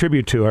to pay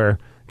tribute to her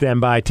than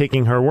by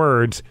taking her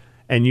words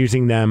and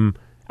using them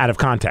out of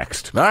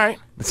context. All right.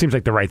 It seems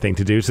like the right thing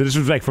to do. So this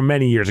was like from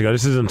many years ago.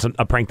 This isn't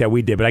a prank that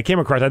we did, but I came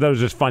across. I thought it was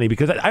just funny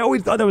because I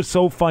always thought that was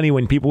so funny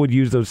when people would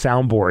use those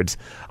soundboards.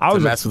 To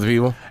mess with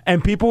people,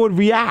 and people would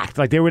react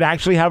like they would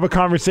actually have a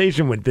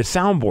conversation with the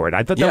soundboard.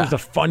 I thought that was the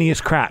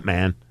funniest crap,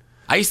 man.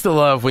 I used to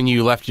love when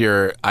you left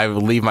I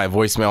would leave my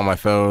voicemail on my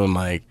phone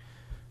like,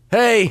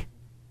 hey,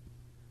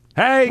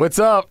 what's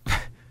up?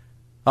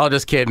 Oh,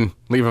 just kidding.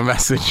 Leave a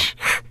message.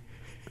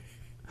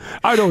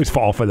 I'd always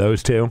fall for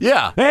those too.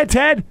 Yeah. Hey,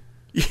 Ted.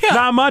 Yeah.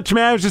 Not much,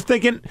 man. I was just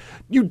thinking,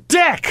 you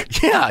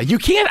dick. Yeah, you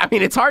can't. I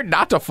mean, it's hard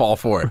not to fall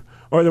for it.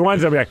 Or the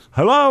ones that be like,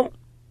 hello?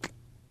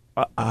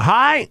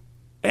 Hi?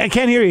 I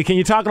can't hear you. Can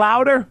you talk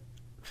louder?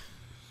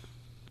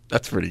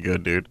 That's pretty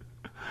good, dude.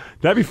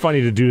 That'd be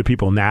funny to do to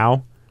people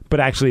now,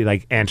 but actually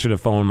like answer the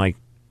phone like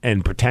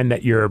and pretend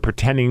that you're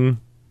pretending.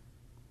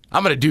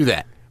 I'm going to do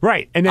that.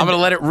 Right. And then, I'm going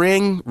to let it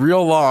ring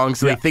real long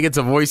so they think it's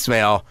a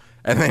voicemail.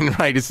 And then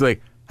it's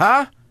like,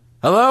 huh?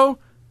 Hello?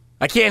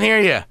 I can't hear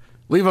you.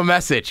 Leave a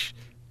message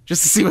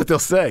just to see what they'll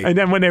say. And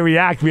then when they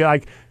react, be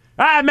like,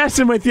 I'm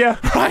messing with you.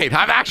 Right.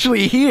 I'm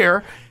actually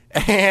here.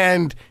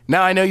 And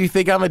now I know you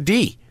think I'm a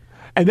D.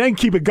 And then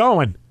keep it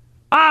going.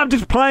 I'm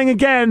just playing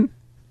again.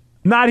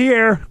 Not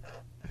here.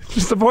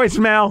 Just a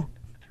voicemail.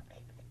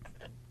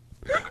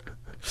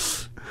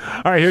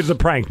 All right, here's the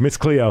prank. Miss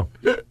Cleo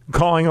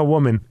calling a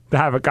woman to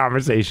have a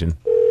conversation.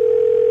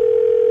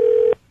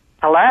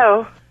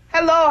 Hello.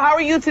 Hello, how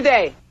are you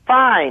today?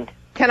 Fine.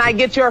 Can I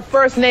get your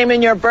first name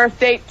and your birth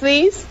date,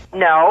 please?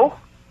 No.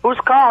 Who's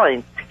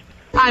calling?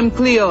 I'm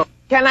Cleo.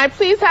 Can I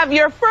please have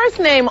your first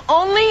name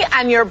only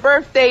and your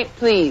birth date,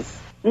 please?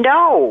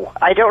 No.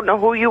 I don't know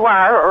who you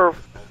are or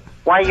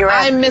why you're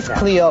asking. I'm Miss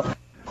Cleo.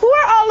 Who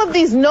are all of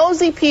these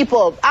nosy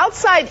people,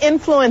 outside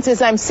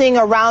influences I'm seeing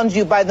around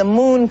you by the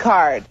moon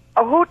card?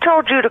 Oh, who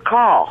told you to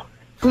call?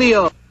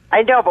 Cleo.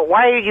 I know, but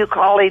why are you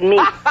calling me?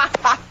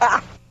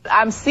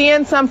 I'm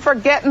seeing some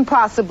forgetting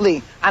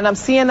possibly, and I'm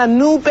seeing a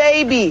new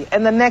baby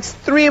in the next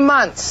 3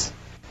 months.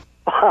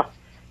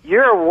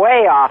 You're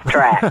way off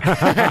track.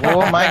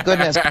 Oh, my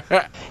goodness.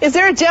 Is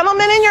there a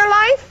gentleman in your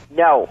life?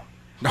 No.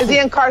 Is he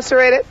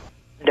incarcerated?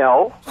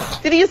 No.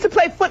 Did he used to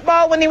play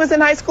football when he was in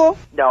high school?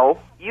 No.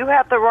 You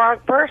have the wrong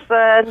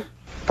person.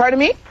 Pardon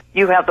me?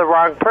 You have the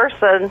wrong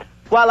person.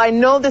 Well, I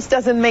know this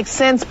doesn't make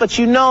sense, but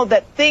you know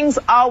that things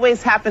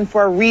always happen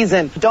for a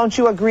reason. Don't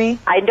you agree?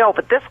 I know,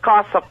 but this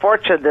costs a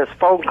fortune, this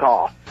phone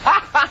call.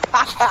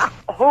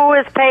 Who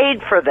is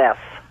paid for this?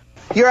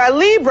 You're a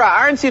Libra,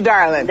 aren't you,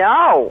 darling?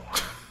 No.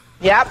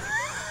 Yep.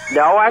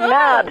 No, I'm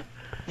not.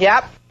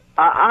 Yep.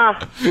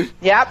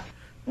 Yep.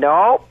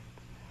 No.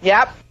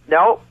 Yep.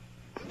 Nope.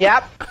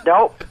 Yep.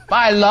 Nope.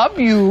 I love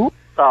you.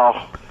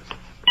 Oh.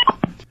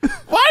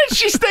 Why did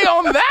she stay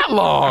on that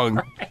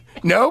long?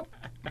 Nope.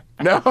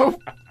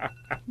 Nope.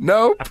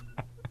 Nope.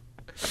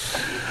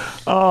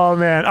 Oh,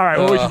 man. All right,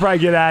 well, we should probably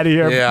get out of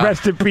here. Yeah.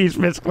 Rest in peace,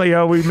 Miss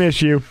Cleo. We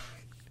miss you.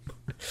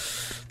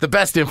 The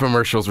best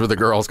infomercials were the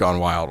Girls Gone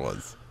Wild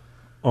ones.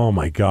 Oh,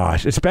 my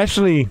gosh.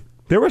 Especially,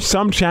 there were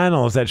some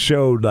channels that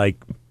showed,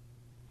 like,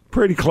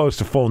 pretty close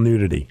to full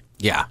nudity.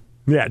 Yeah.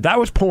 Yeah, that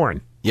was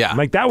porn. Yeah.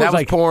 Like, that was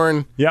like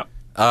porn. Yep.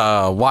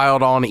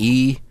 Wild on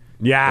E.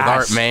 Yeah.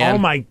 With Artman. Oh,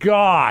 my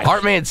gosh.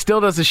 Artman still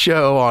does a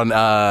show on...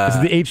 Is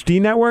it the HD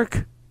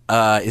network?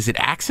 Is it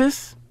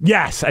Axis?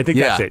 Yes, I think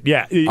that's it.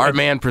 Yeah.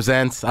 Artman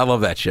Presents. I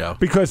love that show.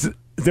 Because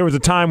there was a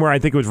time where I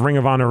think it was Ring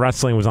of Honor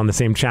Wrestling was on the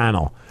same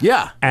channel.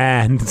 Yeah.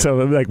 And so,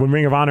 like, when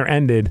Ring of Honor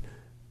ended,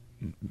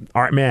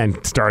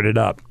 Artman started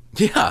up.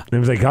 Yeah. And it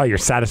was like, oh, you're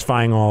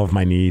satisfying all of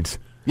my needs.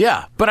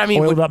 Yeah, but I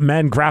mean... Oiled up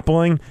men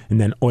grappling, and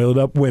then oiled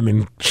up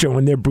women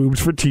showing their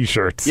boobs for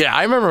T-shirts. Yeah,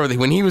 I remember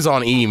when he was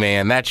on E,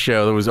 man, that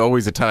show, there was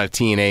always a ton of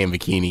TNA and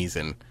bikinis.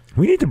 And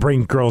we need to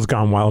bring Girls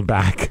Gone Wild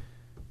back.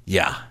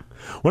 Yeah.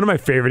 One of my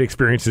favorite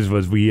experiences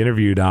was we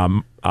interviewed,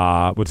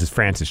 what's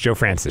his, Joe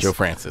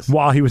Francis.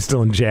 While he was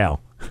still in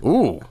jail.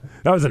 Ooh.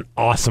 That was an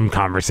awesome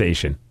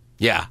conversation.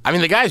 Yeah. I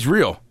mean, the guy's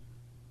real.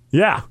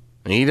 Yeah.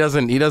 He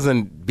doesn't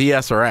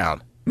BS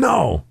around.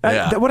 No.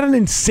 What an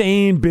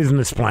insane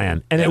business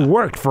plan. And it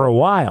worked for a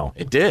while.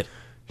 It did.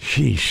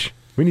 Sheesh.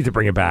 We need to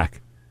bring it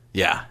back.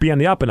 Yeah. Be on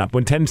the up and up.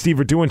 When Ted and Steve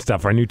are doing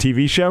stuff, our new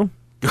TV show.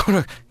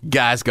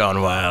 Guys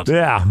Gone Wild.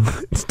 Yeah.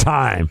 It's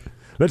time.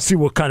 Let's see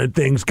what kind of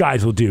things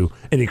guys will do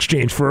in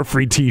exchange for a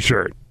free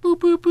T-shirt. Boop,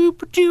 boop, boop,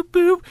 boop,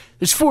 boop.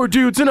 There's 4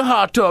 dudes in a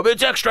hot tub.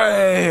 It's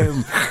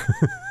extreme.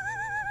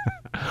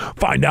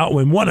 Find out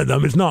when one of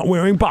them is not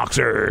wearing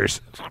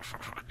boxers.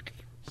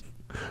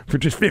 For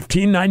just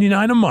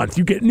 $15.99 a month,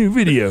 you get new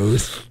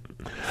videos.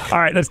 All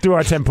right, let's do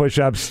our 10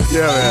 push-ups.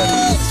 Yeah,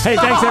 man. Hey,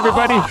 thanks,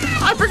 everybody.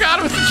 I forgot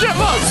it was the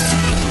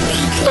Chipmunks.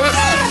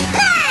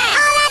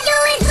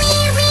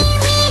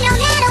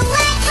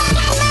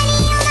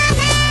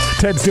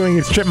 Ted's doing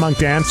his chipmunk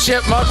dance.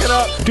 Chipmunk it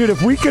up. Dude,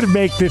 if we could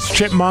make this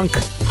chipmunk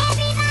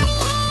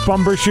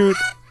bumbershoot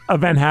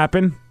event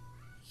happen,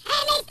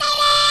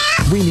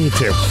 we need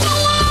to.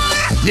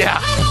 Yeah.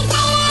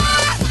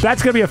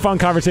 That's going to be a fun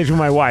conversation with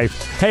my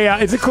wife. Hey,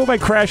 is it cool if I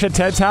crash at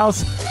Ted's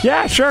house?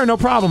 Yeah, sure, no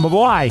problem. But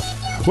why?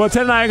 Well,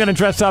 Ted and I are going to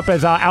dress up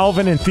as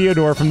Alvin and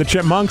Theodore from the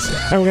Chipmunks,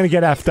 and we're going to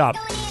get effed up.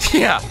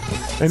 Yeah.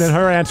 And then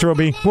her answer will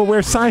be, well,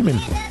 where's Simon?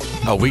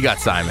 Oh, we got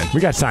Simon.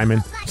 We got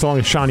Simon, as long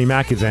as Shawnee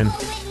Mack is in.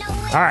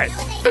 All right,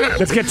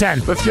 let's get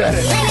 10. Let's get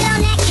it.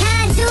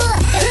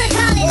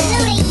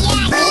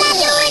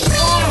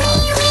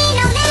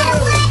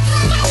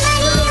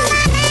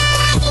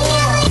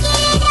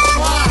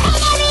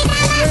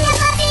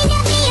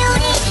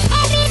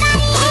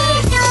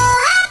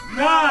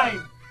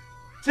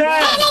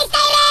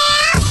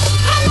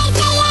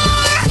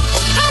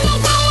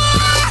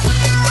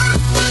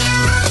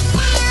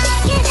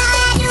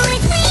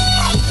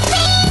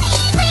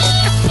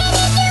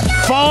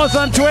 Follow us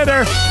on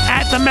Twitter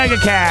at the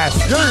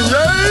MegaCast.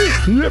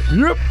 Yay!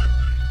 Yep.